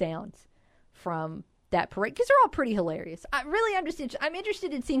and sounds from that parade because they're all pretty hilarious. I'm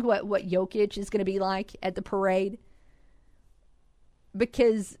interested in seeing what Jokic is going to be like at the parade,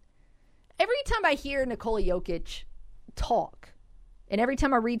 because every time I hear Nikola Jokic talk and every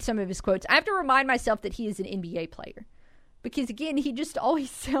time I read some of his quotes, I have to remind myself that he is an NBA player, because again, he just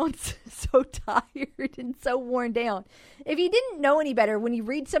always sounds so tired and so worn down. If you didn't know any better, when you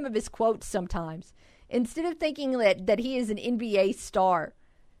read some of his quotes sometimes, instead of thinking that he is an NBA star,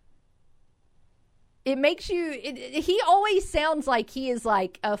 it makes you, he always sounds like he is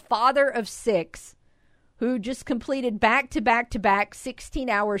like a father of 6 who just completed back-to-back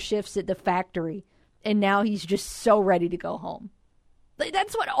 16-hour shifts at the factory, and now he's just so ready to go home.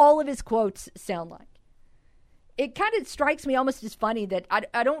 That's what all of his quotes sound like. It kind of strikes me almost as funny that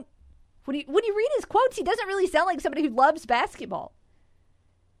I don't, when you read his quotes, he doesn't really sound like somebody who loves basketball.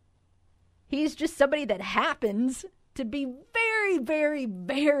 He's just somebody that happens to be very, very,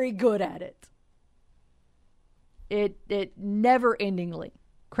 very good at it. It never-endingly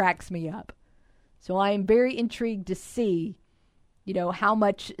cracks me up. So I am very intrigued to see, how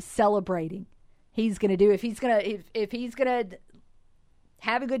much celebrating he's going to do. If he's going to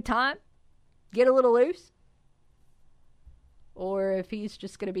have a good time, get a little loose, or if he's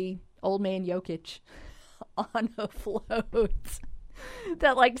just going to be old man Jokic on a float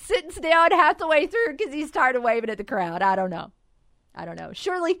that sits down half the way through because he's tired of waving at the crowd. I don't know.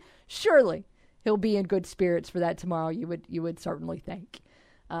 Surely he'll be in good spirits for that tomorrow. You would certainly think.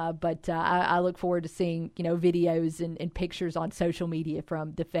 But I look forward to seeing videos and pictures on social media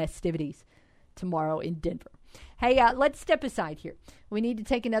from the festivities tomorrow in Denver. Hey, let's step aside here. We need to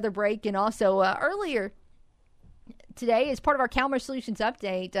take another break. And also earlier today, as part of our Calmer Solutions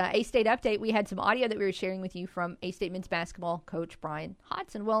update, A-State update, we had some audio that we were sharing with you from A-State men's basketball coach Bryan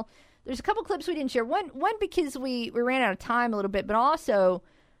Hodgson. Well, there's a couple clips we didn't share. One because we ran out of time a little bit, but also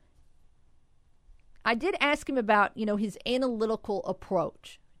I did ask him about, his analytical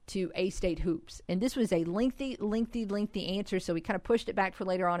approach to A-State hoops. And this was a lengthy answer, so we kind of pushed it back for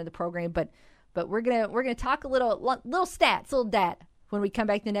later on in the program. But we're gonna talk a little stats, little data when we come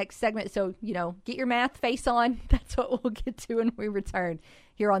back in the next segment. So, get your math face on. That's what we'll get to when we return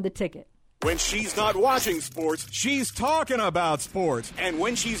here on The Ticket. When she's not watching sports, she's talking about sports. And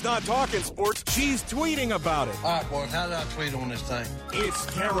when she's not talking sports, she's tweeting about it. All right, boys, how do I tweet on this thing? It's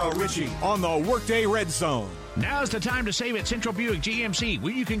Kara Richey on the Workday Redzone. Now's the time to save at Central Buick GMC,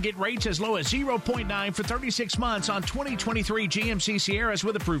 where you can get rates as low as 0.9 for 36 months on 2023 GMC Sierras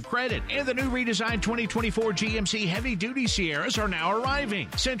with approved credit. And the new redesigned 2024 GMC heavy-duty Sierras are now arriving.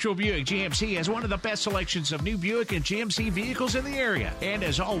 Central Buick GMC has one of the best selections of new Buick and GMC vehicles in the area. And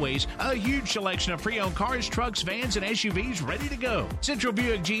as always, a huge selection of pre-owned cars, trucks, vans, and SUVs ready to go. Central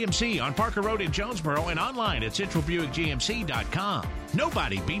Buick GMC on Parker Road in Jonesboro and online at centralbuickgmc.com.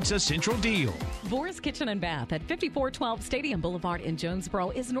 Nobody beats a Central deal. Vor's Kitchen and Bath at 5412 Stadium Boulevard in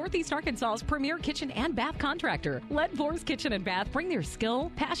Jonesboro is Northeast Arkansas's premier kitchen and bath contractor. Let Vor's Kitchen and Bath bring their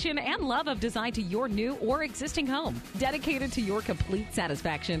skill, passion, and love of design to your new or existing home. Dedicated to your complete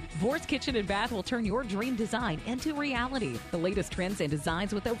satisfaction, Vor's Kitchen and Bath will turn your dream design into reality. The latest trends and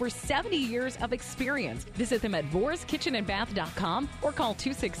designs with over 70 years of experience. Visit them at vorskitchenandbath.com or call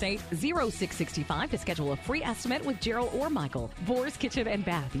 268-0665 to schedule a free estimate with Gerald or Michael. Vor's Kitchen and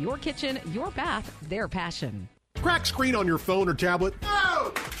Bath. Your kitchen, your bath, their passion. Cracked screen on your phone or tablet?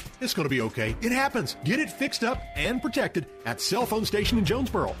 No! It's going to be okay. It happens. Get it fixed up and protected at Cell Phone Station in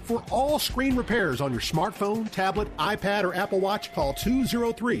Jonesboro. For all screen repairs on your smartphone, tablet, iPad, or Apple Watch, call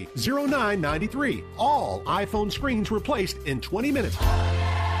 203-0993. All iPhone screens replaced in 20 minutes.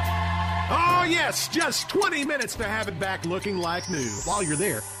 Oh, yes, just 20 minutes to have it back looking like new. While you're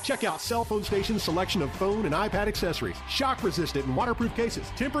there, check out Cell Phone Station's selection of phone and iPad accessories, shock-resistant and waterproof cases,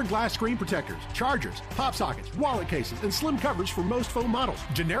 tempered glass screen protectors, chargers, pop sockets, wallet cases, and slim covers for most phone models.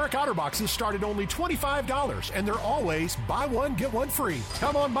 Generic outer boxes start at only $25, and they're always buy one, get one free.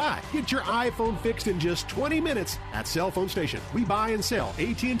 Come on by. Get your iPhone fixed in just 20 minutes at Cell Phone Station. We buy and sell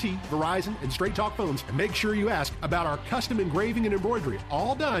AT&T, Verizon, and Straight Talk phones, and make sure you ask about our custom engraving and embroidery,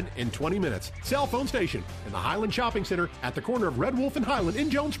 all done in 20 minutes. Cell Phone Station in the Highland Shopping Center at the corner of Red Wolf and Highland in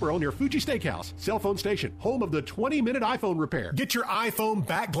Jonesboro near Fuji Steakhouse. Cell Phone Station, home of the 20-minute iPhone repair. Get your iPhone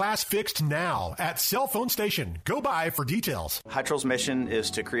back glass fixed now at Cell Phone Station. Go by for details. Hytrol's mission is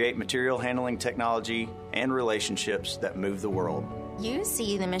to create material handling technology and relationships that move the world. You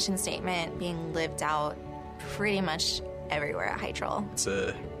see the mission statement being lived out pretty much everywhere at Hytrol. It's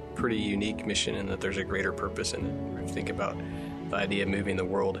a pretty unique mission in that there's a greater purpose in it. If you think about the idea of moving the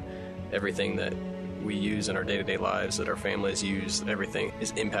world, everything that we use in our day-to-day lives, that our families use, everything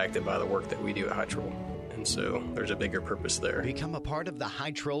is impacted by the work that we do at Hytrol. And so there's a bigger purpose there. Become a part of the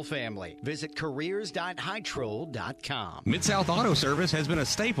Hytrol family. Visit careers.hytrol.com. Mid-South Auto Service has been a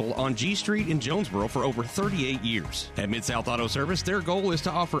staple on G Street in Jonesboro for over 38 years. At Mid-South Auto Service, their goal is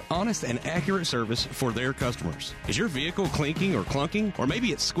to offer honest and accurate service for their customers. Is your vehicle clinking or clunking, or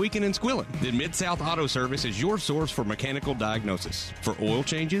maybe it's squeaking and squilling? Then Mid-South Auto Service is your source for mechanical diagnosis. For oil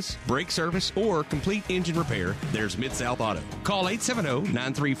changes, brake service, or complete engine repair, there's Mid-South Auto. Call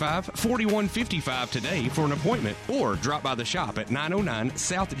 870-935-4155 today for an appointment, or drop by the shop at 909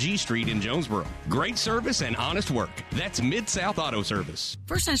 South G Street in Jonesboro. Great service and honest work. That's Mid-South Auto Service.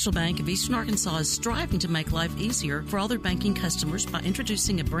 First National Bank of Eastern Arkansas is striving to make life easier for all their banking customers by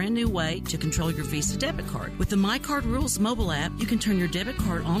introducing a brand new way to control your Visa debit card. With the My Card Rules mobile app, you can turn your debit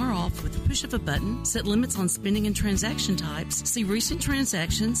card on or off with the push of a button, set limits on spending and transaction types, see recent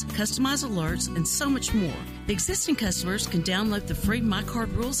transactions, customize alerts, and so much more. Existing customers can download the free My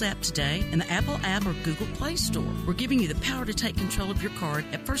Card Rules app today in the Apple app or Google Play Store. We're giving you the power to take control of your card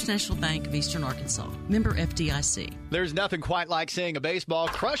at First National Bank of Eastern Arkansas. Member FDIC. There's nothing quite like seeing a baseball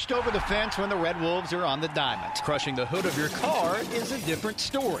crushed over the fence when the Red Wolves are on the diamond. Crushing the hood of your car is a different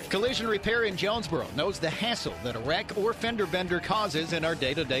story. Collision Repair in Jonesboro knows the hassle that a wreck or fender bender causes in our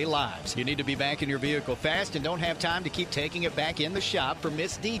day-to-day lives. You need to be back in your vehicle fast and don't have time to keep taking it back in the shop for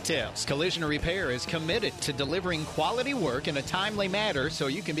missed details. Collision Repair is committed to delivering quality work in a timely manner so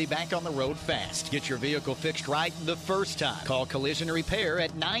you can be back on the road fast. Get your vehicle fixed right the first time. Call Collision Repair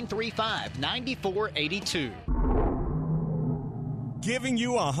at 935-9482. Giving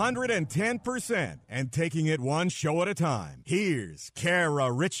you 110% and taking it one show at a time. Here's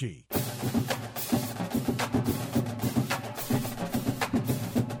Kara Richey. All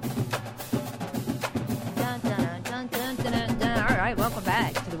right, welcome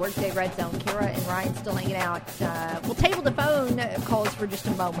back to the Workday Redzone. Kara and Ryan still hanging out. We'll table the phone calls for just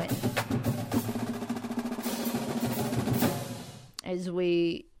a moment as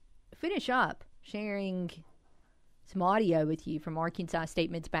we finish up sharing some audio with you from Arkansas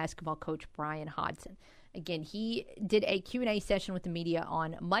State men's basketball coach Bryan Hodgson. Again, he did a Q&A session with the media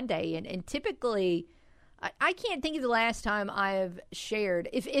on Monday, and typically, I can't think of the last time I've shared,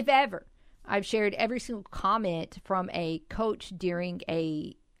 if ever, I've shared every single comment from a coach during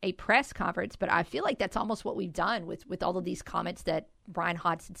a press conference, but I feel like that's almost what we've done with all of these comments that Bryan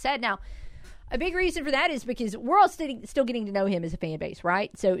Hodgson said. Now, a big reason for that is because we're all still getting to know him as a fan base,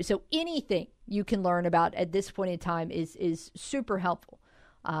 right? So anything you can learn about at this point in time is super helpful.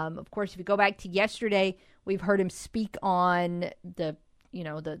 Of course, if you go back to yesterday, we've heard him speak on the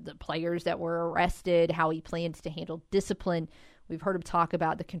players that were arrested, how he plans to handle discipline. We've heard him talk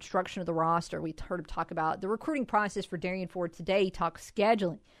about the construction of the roster. We've heard him talk about the recruiting process for Darian Ford today, talk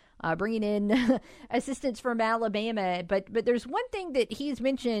scheduling, bringing in assistants from Alabama. But there's one thing that he's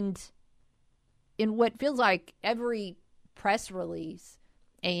mentioned in what feels like every press release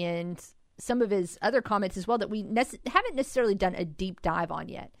and some of his other comments as well that we haven't necessarily done a deep dive on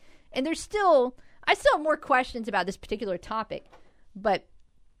yet. And I still have more questions about this particular topic, but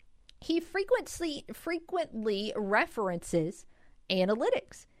he frequently references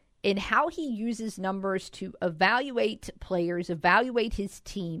analytics and how he uses numbers to evaluate players, evaluate his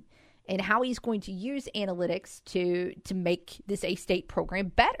team, and how he's going to use analytics to make this A-State program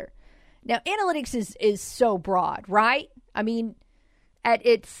better. Now, analytics is so broad, right? I mean, at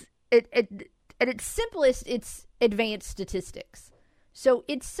its simplest, it's advanced statistics. So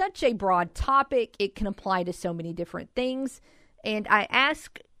it's such a broad topic. It can apply to so many different things. And I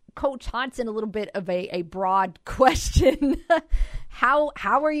asked Coach Hodgson a little bit of a broad question. How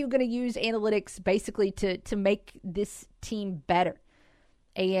are you going to use analytics basically to make this team better?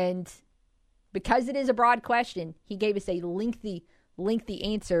 And because it is a broad question, he gave us a lengthy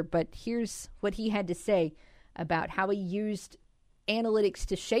answer, but here's what he had to say about how he used analytics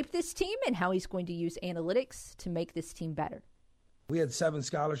to shape this team and how he's going to use analytics to make this team better. We had 7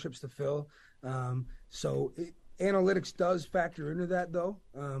 scholarships to fill. Analytics does factor into that, though.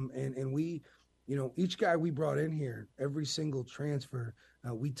 And we, each guy we brought in here, every single transfer,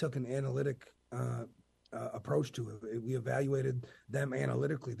 we took an analytic approach to it. We evaluated them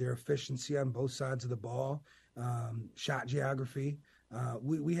analytically, their efficiency on both sides of the ball, shot geography.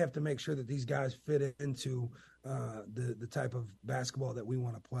 We have to make sure that these guys fit into the type of basketball that we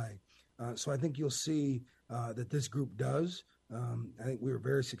want to play. So I think you'll see that this group does. I think we were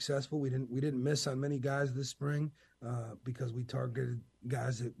very successful. We didn't miss on many guys this spring because we targeted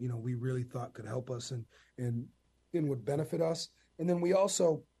guys that we really thought could help us and would benefit us. And then we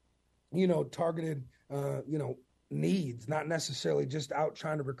also targeted needs, not necessarily just out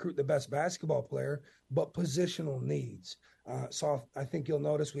trying to recruit the best basketball player, but positional needs. So I think you'll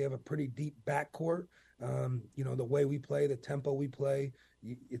notice we have a pretty deep backcourt. The way we play, the tempo we play,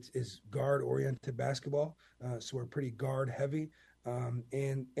 it's guard-oriented basketball, so we're pretty guard-heavy.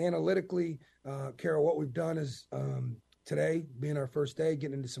 And analytically, Carol, what we've done is today, being our first day,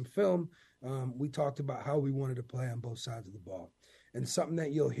 getting into some film, we talked about how we wanted to play on both sides of the ball. And something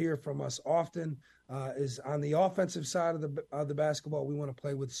that you'll hear from us often is on the offensive side of the basketball, we want to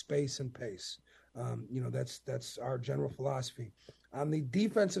play with space and pace. That's our general philosophy. On the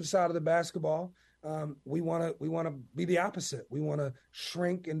defensive side of the basketball, we want to be the opposite. We want to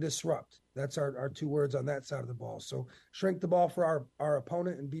shrink and disrupt. That's our 2 words on that side of the ball. So shrink the ball for our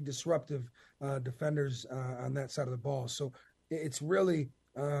opponent and be disruptive defenders on that side of the ball. So it's really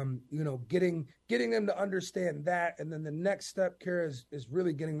getting them to understand that, and then the next step, Kara, is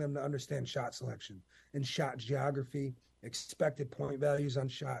really getting them to understand shot selection and shot geography, expected point values on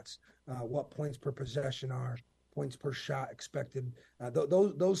shots, what points per possession are, points per shot expected.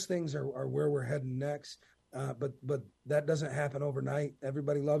 Those things are where we're heading next. But that doesn't happen overnight.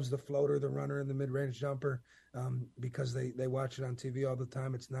 Everybody loves the floater, the runner, and the mid-range jumper because they watch it on TV all the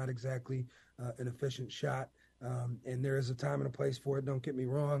time. It's not exactly an efficient shot, and there is a time and a place for it. Don't get me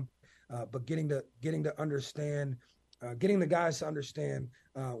wrong, but getting to understand, getting the guys to understand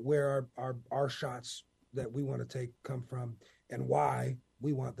where our shots that we want to take come from and why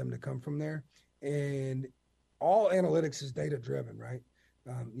we want them to come from there. And all analytics is data driven, right?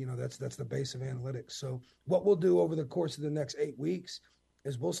 That's the base of analytics. So what we'll do over the course of the next 8 weeks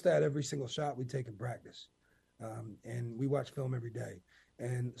is we'll stat every single shot we take in practice. And we watch film every day.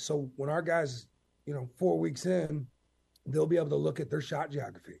 And so when our guys, 4 weeks in, they'll be able to look at their shot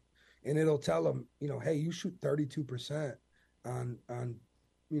geography and it'll tell them, hey, you shoot 32% on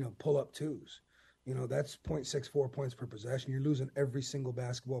pull-up twos. That's 0.64 points per possession. You're losing every single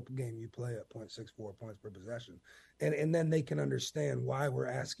basketball game you play at 0.64 points per possession. And then they can understand why we're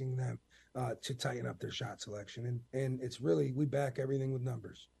asking them to tighten up their shot selection. And it's really, we back everything with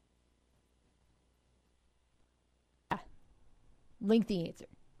numbers. Lengthy answer.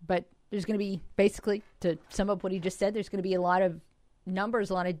 But there's going to be, basically, to sum up what he just said, there's going to be a lot of numbers,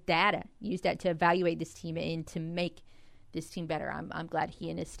 a lot of data used to evaluate this team and to make this team better. I'm glad he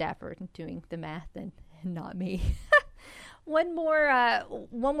and his staff are doing the math and not me. One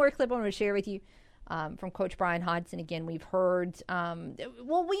more clip I want to share with you from Coach Bryan Hodgson. Again, we've heard,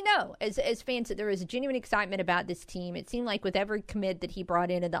 we know as fans that there is a genuine excitement about this team. It seemed like with every commit that he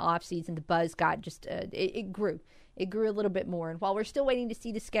brought in the offseason, the buzz got just, it grew. It grew a little bit more. And while we're still waiting to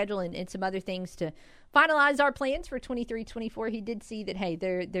see the schedule and some other things to finalize our plans for 23-24, he did see that, hey,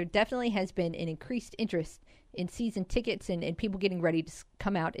 there definitely has been an increased interest in season tickets and people getting ready to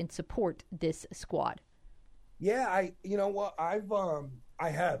come out and support this squad. Yeah,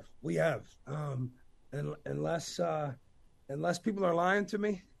 we have. Unless unless people are lying to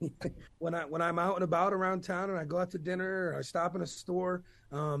me, when I'm out and about around town and I go out to dinner or I stop in a store,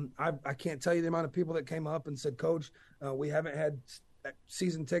 I can't tell you the amount of people that came up and said, Coach, we haven't had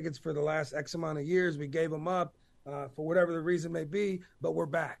season tickets for the last X amount of years. We gave them up for whatever the reason may be, but we're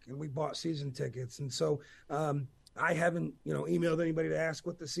back and we bought season tickets. And so I haven't, emailed anybody to ask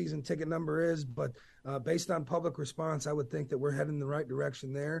what the season ticket number is, but based on public response, I would think that we're heading in the right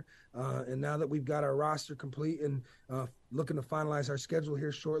direction there. And now that we've got our roster complete and looking to finalize our schedule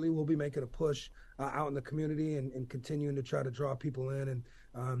here shortly, we'll be making a push out in the community and continuing to try to draw people in. And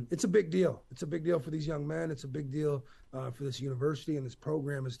it's a big deal. It's a big deal for these young men. It's a big deal for this university and this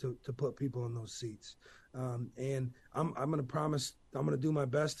program is to put people in those seats. And I'm going to promise I'm going to do my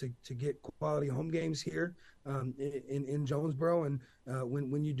best to get quality home games here in Jonesboro. And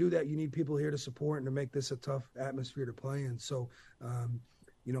when you do that, you need people here to support and to make this a tough atmosphere to play in. So,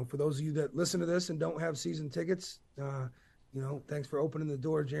 for those of you that listen to this and don't have season tickets, thanks for opening the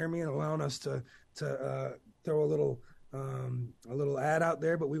door, Jeremy, and allowing us to throw a little ad out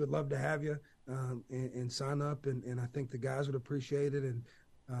there. But we would love to have you and sign up. And I think the guys would appreciate it. And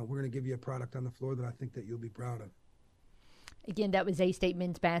we're going to give you a product on the floor that I think that you'll be proud of. Again, that was A-State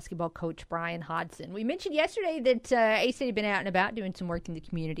men's basketball coach Bryan Hodgson. We mentioned yesterday that A-State had been out and about doing some work in the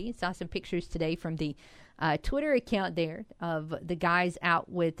community. Saw some pictures today from the Twitter account there of the guys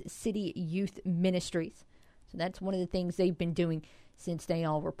out with City Youth Ministries. So that's one of the things they've been doing since they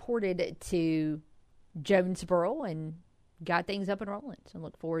all reported to Jonesboro and got things up and rolling. So I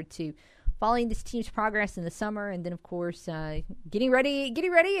look forward to following this team's progress in the summer, and then, of course, getting ready,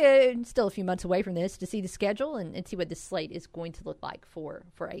 still a few months away from this, to see the schedule and see what the slate is going to look like for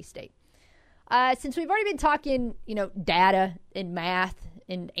A-State. Since we've already been talking, data and math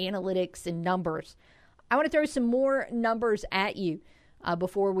and analytics and numbers, I want to throw some more numbers at you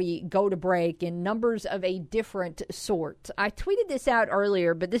before we go to break, and numbers of a different sort. I tweeted this out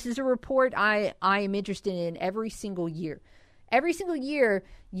earlier, but this is a report I am interested in every single year. Every single year,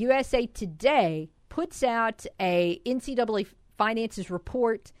 USA Today puts out a NCAA finances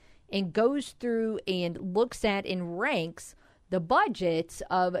report and goes through and looks at and ranks the budgets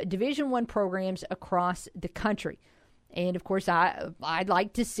of Division I programs across the country. And, of course, I'd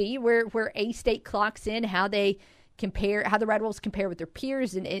like to see where A-State clocks in, how they compare, how the Red Wolves compare with their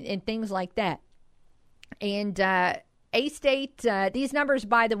peers and things like that. And A-State, these numbers,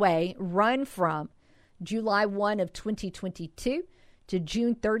 by the way, run from July 1 of 2022 to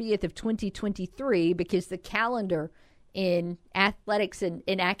June 30th of 2023, because the calendar in athletics and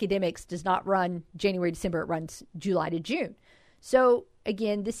in academics does not run January, December. It runs July to June. So,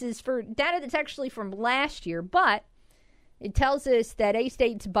 again, this is for data that's actually from last year, but it tells us that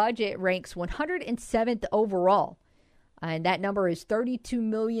A-State's budget ranks 107th overall. And that number is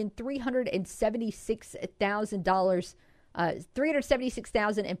 $32,376,000.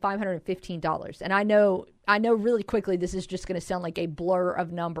 $376,515. And I know really quickly this is just going to sound like a blur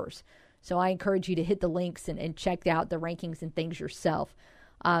of numbers. So I encourage you to hit the links and check out the rankings and things yourself.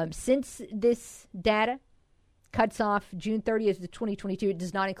 Since this data cuts off June 30th of 2022, it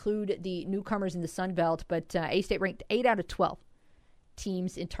does not include the newcomers in the Sun Belt, but A-State ranked 8 out of 12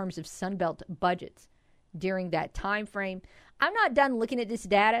 teams in terms of Sun Belt budgets during that time frame. I'm not done looking at this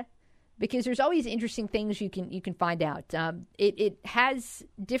data, because there's always interesting things you can find out. It has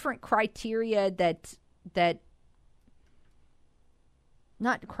different criteria that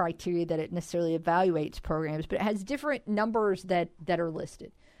not criteria that it necessarily evaluates programs, but it has different numbers that are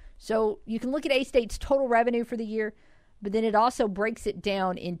listed. So you can look at A-State's total revenue for the year, but then it also breaks it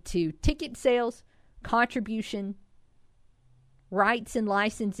down into ticket sales, contribution, rights and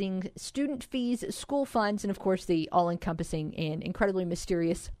licensing, student fees, school funds, and, of course, the all-encompassing and incredibly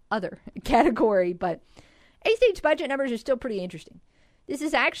mysterious other category. But A-State's budget numbers are still pretty interesting. This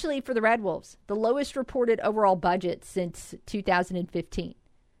is actually, for the Red Wolves, the lowest reported overall budget since 2015.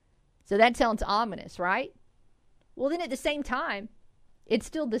 So that sounds ominous, right? Well, then at the same time, it's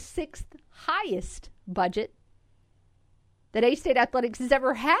still the 6th highest budget that A-State Athletics has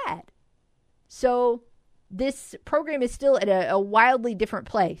ever had. So this program is still at a wildly different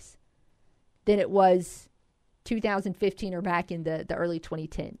place than it was 2015 or back in the early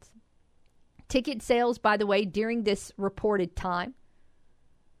 2010s. Ticket sales, by the way, during this reported time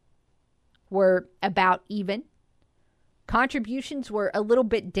were about even. Contributions were a little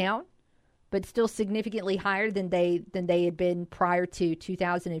bit down, but still significantly higher than they had been prior to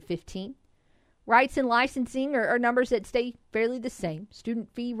 2015. Rights and licensing are numbers that stay fairly the same.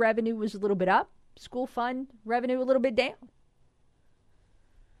 Student fee revenue was a little bit up. School fund revenue a little bit down.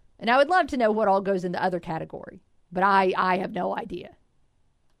 And I would love to know what all goes in the other category, but I have no idea.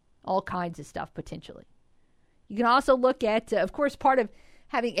 All kinds of stuff potentially. You can also look at, of course, part of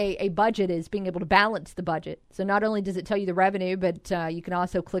having a budget is being able to balance the budget. So not only does it tell you the revenue, but you can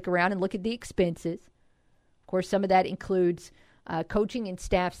also click around and look at the expenses. Of course, some of that includes coaching and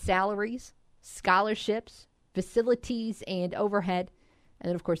staff salaries, scholarships, facilities, and overhead. And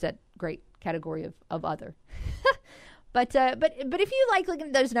then, of course, that great category of other. But if you like looking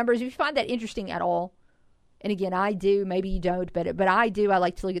at those numbers, if you find that interesting at all, and again, I do, maybe you don't, but I do. I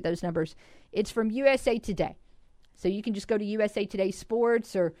like to look at those numbers. It's from USA Today. So you can just go to USA Today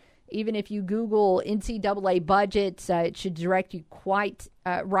Sports, or even if you Google NCAA budgets, it should direct you quite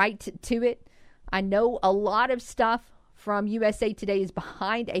right to it. I know a lot of stuff from USA Today is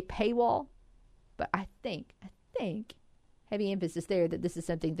behind a paywall, but I think, heavy emphasis there that this is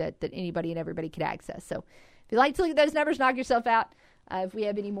something that anybody and everybody could access. So if you like to look at those numbers, knock yourself out. If we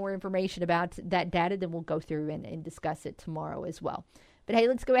have any more information about that data, then we'll go through and discuss it tomorrow as well. But hey,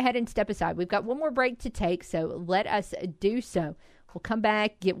 let's go ahead and step aside. We've got one more break to take, so let us do so. We'll come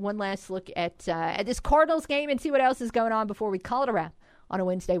back, get one last look at this Cardinals game and see what else is going on before we call it a wrap on a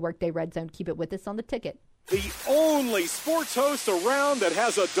Wednesday Workday Red Zone. Keep it with us on The Ticket. The only sports host around that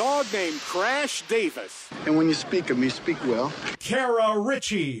has a dog named Crash Davis. And when you speak of me, speak well. Kara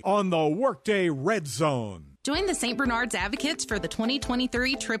Richey on the Workday Red Zone. Join the St. Bernard's Advocates for the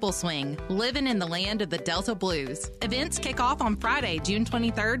 2023 Triple Swing, Living in the Land of the Delta Blues. Events kick off on Friday, June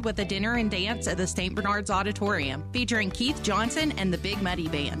 23rd with a dinner and dance at the St. Bernard's Auditorium, featuring Keith Johnson and the Big Muddy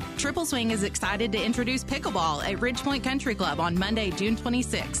Band. Triple Swing is excited to introduce pickleball at Ridgepoint Country Club on Monday, June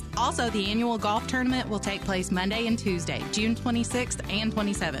 26th. Also, the annual golf tournament will take place Monday and Tuesday, June 26th and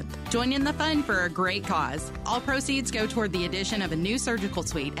 27th. Join in the fun for a great cause. All proceeds go toward the addition of a new surgical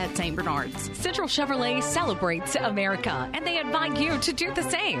suite at St. Bernard's. Central Chevrolet celebrates America, and they invite you to do the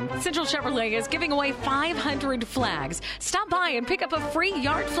same. Central Chevrolet is giving away 500 flags. Stop by and pick up a free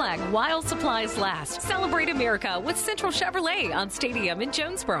yard flag while supplies last. Celebrate America with Central Chevrolet on Stadium in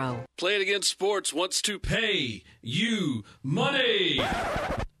Jonesboro. Play It Again Sports wants to pay you money.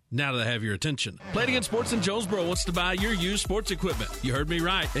 Now that I have your attention, Play It Again Sports in Jonesboro wants to buy your used sports equipment. You heard me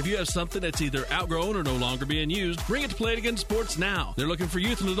right. If you have something that's either outgrown or no longer being used, bring it to Play It Again Sports now. They're looking for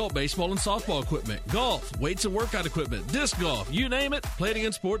youth and adult baseball and softball equipment, golf, weights and workout equipment, disc golf, you name it, Play It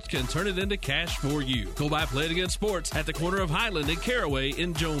Again Sports can turn it into cash for you. Go by Play It Again Sports at the corner of Highland and Caraway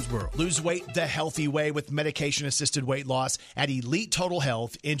in Jonesboro. Lose weight the healthy way with medication-assisted weight loss at Elite Total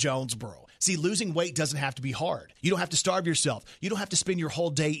Health in Jonesboro. See, losing weight doesn't have to be hard. You don't have to starve yourself. You don't have to spend your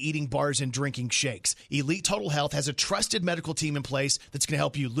whole day eating bars and drinking shakes. Elite Total Health has a trusted medical team in place that's going to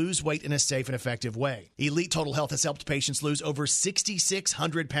help you lose weight in a safe and effective way. Elite Total Health has helped patients lose over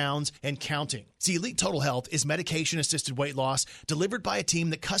 6,600 pounds and counting. See, Elite Total Health is medication-assisted weight loss delivered by a team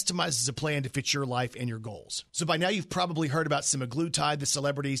that customizes a plan to fit your life and your goals. So by now, you've probably heard about semaglutide. The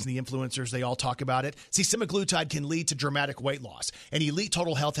celebrities and the influencers, they all talk about it. See, semaglutide can lead to dramatic weight loss, and Elite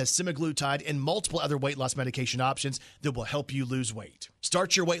Total Health has semaglutide and multiple other weight loss medication options that will help you lose weight.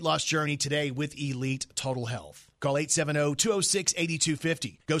 Start your weight loss journey today with Elite Total Health. Call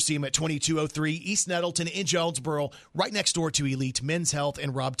 870-206-8250. Go see them at 2203 East Nettleton in Jonesboro, right next door to Elite Men's Health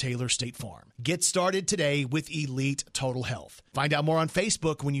and Rob Taylor State Farm. Get started today with Elite Total Health. Find out more on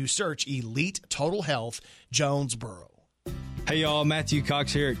Facebook when you search Elite Total Health Jonesboro. Hey y'all, Matthew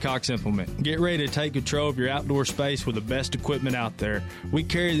Cox here at Cox Implement. Get ready to take control of your outdoor space with the best equipment out there. We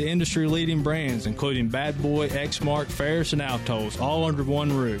carry the industry-leading brands, including Bad Boy, Exmark, Ferris, and Altos, all under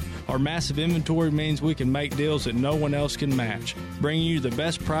one roof. Our massive inventory means we can make deals that no one else can match, bringing you the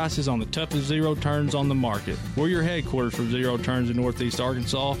best prices on the toughest zero turns on the market. We're your headquarters for zero turns in Northeast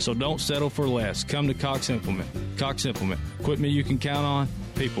Arkansas, so don't settle for less. Come to Cox Implement. Cox Implement, equipment you can count on,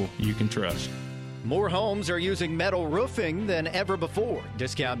 people you can trust. More homes are using metal roofing than ever before.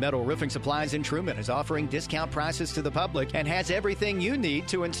 Discount Metal Roofing Supplies in Truman is offering discount prices to the public and has everything you need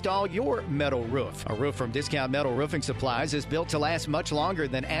to install your metal roof. A roof from Discount Metal Roofing Supplies is built to last much longer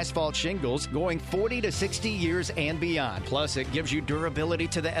than asphalt shingles, going 40 to 60 years and beyond. Plus, it gives you durability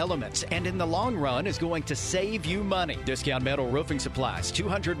to the elements and in the long run is going to save you money. Discount Metal Roofing Supplies,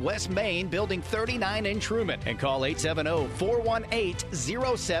 200 West Main, Building 39 in Truman, and call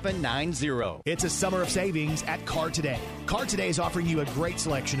 870-418-0790. It's a summer of savings at Car Today. Car Today is offering you a great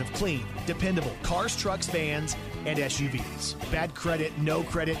selection of clean, dependable cars, trucks, vans, and SUVs. Bad credit, no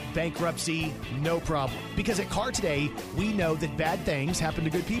credit, bankruptcy, no problem. Because at Car Today, we know that bad things happen to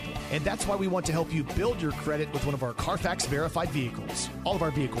good people. And that's why we want to help you build your credit with one of our Carfax verified vehicles. All of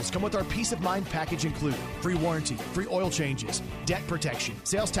our vehicles come with our Peace of Mind package included. Free warranty, free oil changes, debt protection,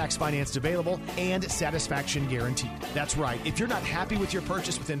 sales tax financed available, and satisfaction guaranteed. That's right. If you're not happy with your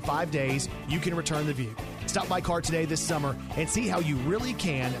purchase within 5 days, you can return the vehicle. Stop by Car Today this summer and see how you really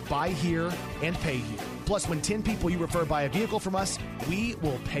can buy here and pay here. Plus, when 10 people you refer buy a vehicle from us, we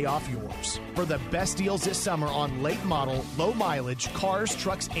will pay off yours. For the best deals this summer on late model, low mileage cars,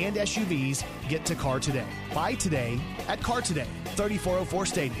 trucks, and SUVs, get to Car Today. Buy today at Car Today, 3404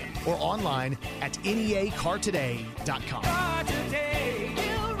 Stadium, or online at neacartoday.com. Car Today,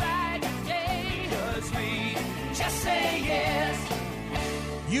 you ride today, 'cause we just say yes.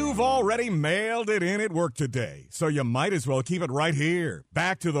 You've already mailed it in at work today, so you might as well keep it right here.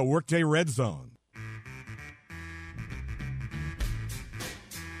 Back to the Workday Red Zone.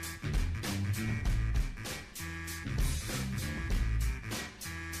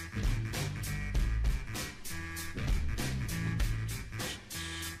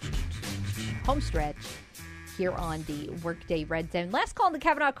 Homestretch here on the Workday Red Zone. Last call on the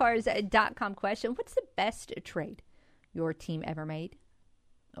CavanaughCars.com question. What's the best trade your team ever made?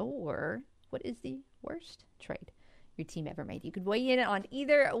 Or what is the worst trade your team ever made? You could weigh in on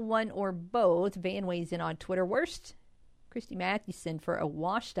either one or both. Van weighs in on Twitter. Worst, Christy Mathewson for a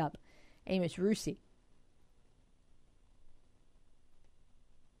washed-up Amos Rusey.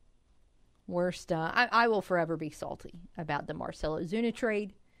 Worst, I will forever be salty about the Marcell Ozuna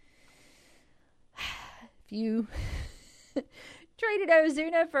trade. If you traded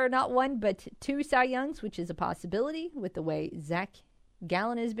Ozuna for not one but 2 Cy Youngs, which is a possibility with the way Zach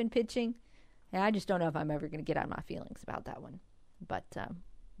Gallen has been pitching, and I just don't know if I'm ever going to get out of my feelings about that one. But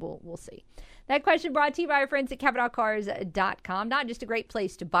we'll see. That question brought to you by our friends at CavanaughCars.com. Not just a great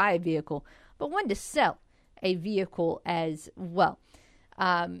place to buy a vehicle, but one to sell a vehicle as well.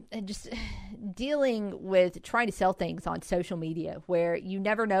 And just dealing with trying to sell things on social media where you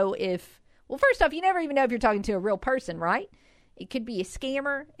never know if, well, first off, you never even know if you're talking to a real person, right? It could be a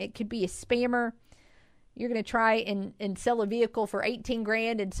scammer. It could be a spammer. You're going to try and sell a vehicle for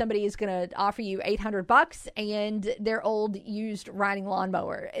 $18,000 and somebody is going to offer you $800 and their old used riding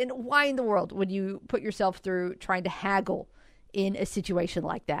lawnmower. And why in the world would you put yourself through trying to haggle in a situation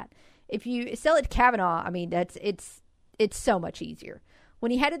like that? If you sell it to Kavanaugh, I mean, it's so much easier.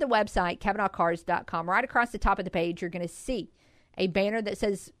 When you head to the website, CavanaughCars.com, right across the top of the page, you're going to see a banner that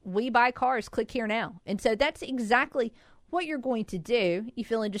says, "We buy cars, click here now." And so that's exactly what you're going to do. You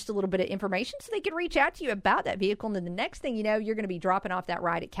fill in just a little bit of information so they can reach out to you about that vehicle. And then the next thing you know, you're going to be dropping off that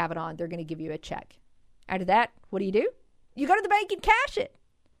ride at Kavanaugh and they're going to give you a check. After that, what do? You go to the bank and cash it.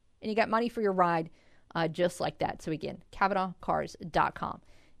 And you got money for your ride just like that. So again, CavanaughCars.com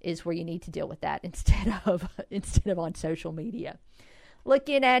is where you need to deal with that instead of on social media.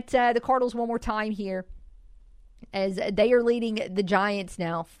 Looking at the Cardinals one more time here as they are leading the Giants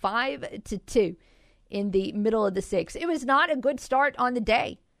now 5-2 in the middle of the 6th. It was not a good start on the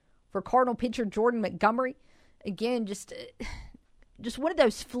day for Cardinal pitcher Jordan Montgomery. Again, just one of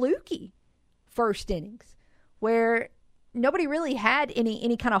those fluky first innings where nobody really had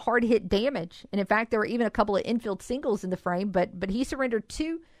any kind of hard hit damage. And in fact, there were even a couple of infield singles in the frame, but he surrendered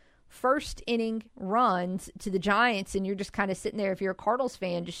 2 first inning runs to the Giants, and you're just kind of sitting there, if you're a Cardinals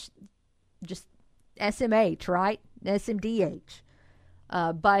fan, just SMH, right? SMDH.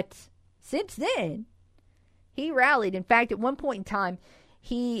 But since then, he rallied. In fact, at one point in time,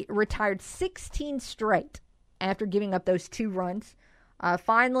 he retired 16 straight after giving up those 2 runs.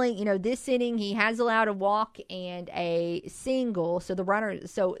 Finally, this inning, he has allowed a walk and a single. So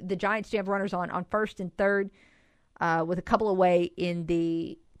the Giants do have runners on first and third with a couple away in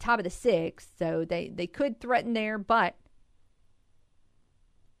the top of the 6th. So they could threaten there, but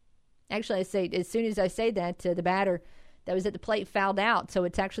actually, as soon as I say that, the batter that was at the plate fouled out. So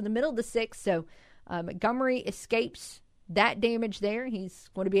it's actually the middle of the 6th. So Montgomery escapes that damage there. He's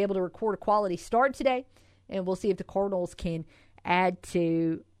going to be able to record a quality start today. And we'll see if the Cardinals can add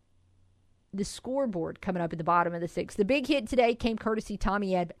to the scoreboard coming up at the bottom of the 6th. The big hit today came courtesy Tommy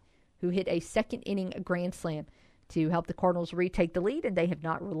Edman, who hit a second inning grand slam to help the Cardinals retake the lead, and they have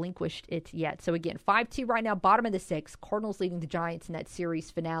not relinquished it yet. So again, 5-2 right now, bottom of the 6th. Cardinals leading the Giants in that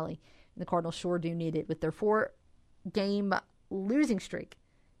series finale. And the Cardinals sure do need it. With their 4-game losing streak,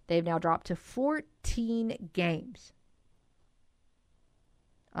 they've now dropped to 14 games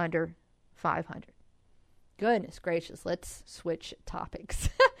under 500. Goodness gracious, let's switch topics.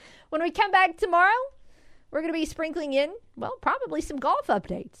 When we come back tomorrow, we're going to be sprinkling in, probably some golf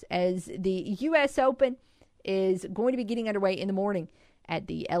updates as the U.S. Open is going to be getting underway in the morning at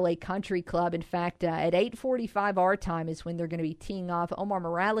the LA Country Club. In fact, at 8:45 our time is when they're going to be teeing off. Omar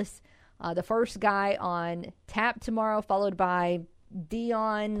Morales, the first guy on tap tomorrow, followed by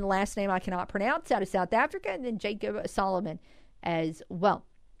Dion, last name I cannot pronounce, out of South Africa, and then Jacob Solomon as well.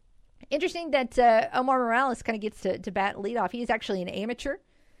 Interesting that Omar Morales kind of gets to bat leadoff. He is actually an amateur,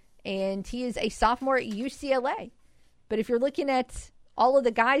 and he is a sophomore at UCLA. But if you're looking at all of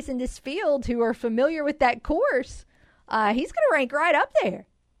the guys in this field who are familiar with that course, he's going to rank right up there.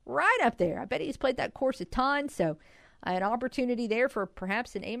 Right up there. I bet he's played that course a ton, so an opportunity there for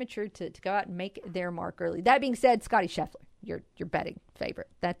perhaps an amateur to go out and make their mark early. That being said, Scotty Scheffler, your betting favorite.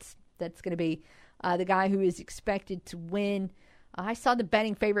 That's going to be the guy who is expected to win. I saw the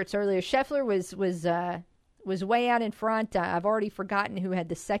betting favorites earlier. Scheffler was way out in front. I've already forgotten who had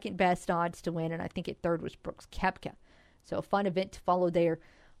the second best odds to win, and I think at third was Brooks Koepka. So a fun event to follow there,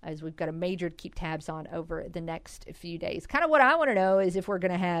 as we've got a major to keep tabs on over the next few days. Kind of what I want to know is if we're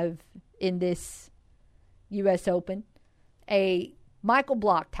going to have in this U.S. Open a Michael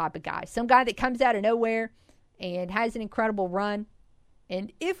Block type of guy, some guy that comes out of nowhere and has an incredible run.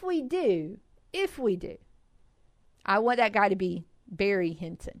 And if we do, I want that guy to be Barry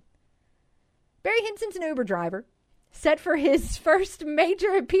Hinson. Barry Hinson's an Uber driver, set for his first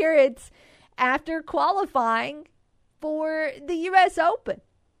major appearance after qualifying for the U.S. Open.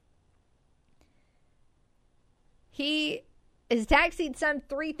 He has taxied some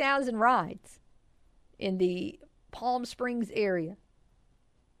 3,000 rides in the Palm Springs area.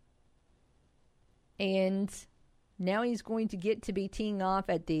 And now he's going to get to be teeing off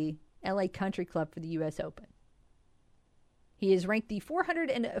at the LA Country Club for the U.S. Open. He is ranked the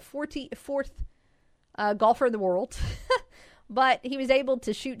 444th golfer in the world, but he was able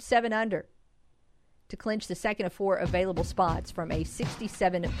to shoot 7 under to clinch the second of 4 available spots from a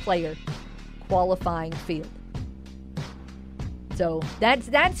 67-player qualifying field. So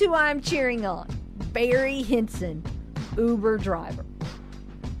that's who I'm cheering on. Barry Hinson, Uber driver.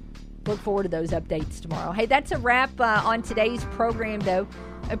 Look forward to those updates tomorrow. Hey, that's a wrap on today's program, though.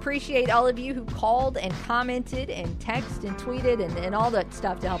 Appreciate all of you who called and commented and texted and tweeted and all that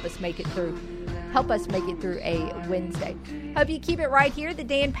stuff to help us make it through a Wednesday. Hope you keep it right here. The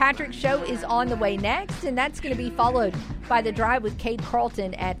Dan Patrick Show is on the way next, and that's going to be followed by The Drive with Cade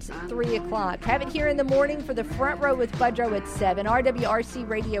Carlton at 3 o'clock. Have it here in the morning for the Front Row with Budrow at 7. RWRC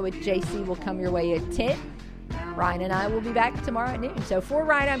Radio with JC will come your way at 10. Ryan and I will be back tomorrow at noon. So for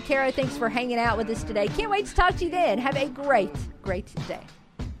Ryan, I'm Kara. Thanks for hanging out with us today. Can't wait to talk to you then. Have a great, great day.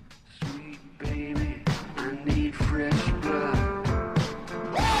 Sweet baby, I need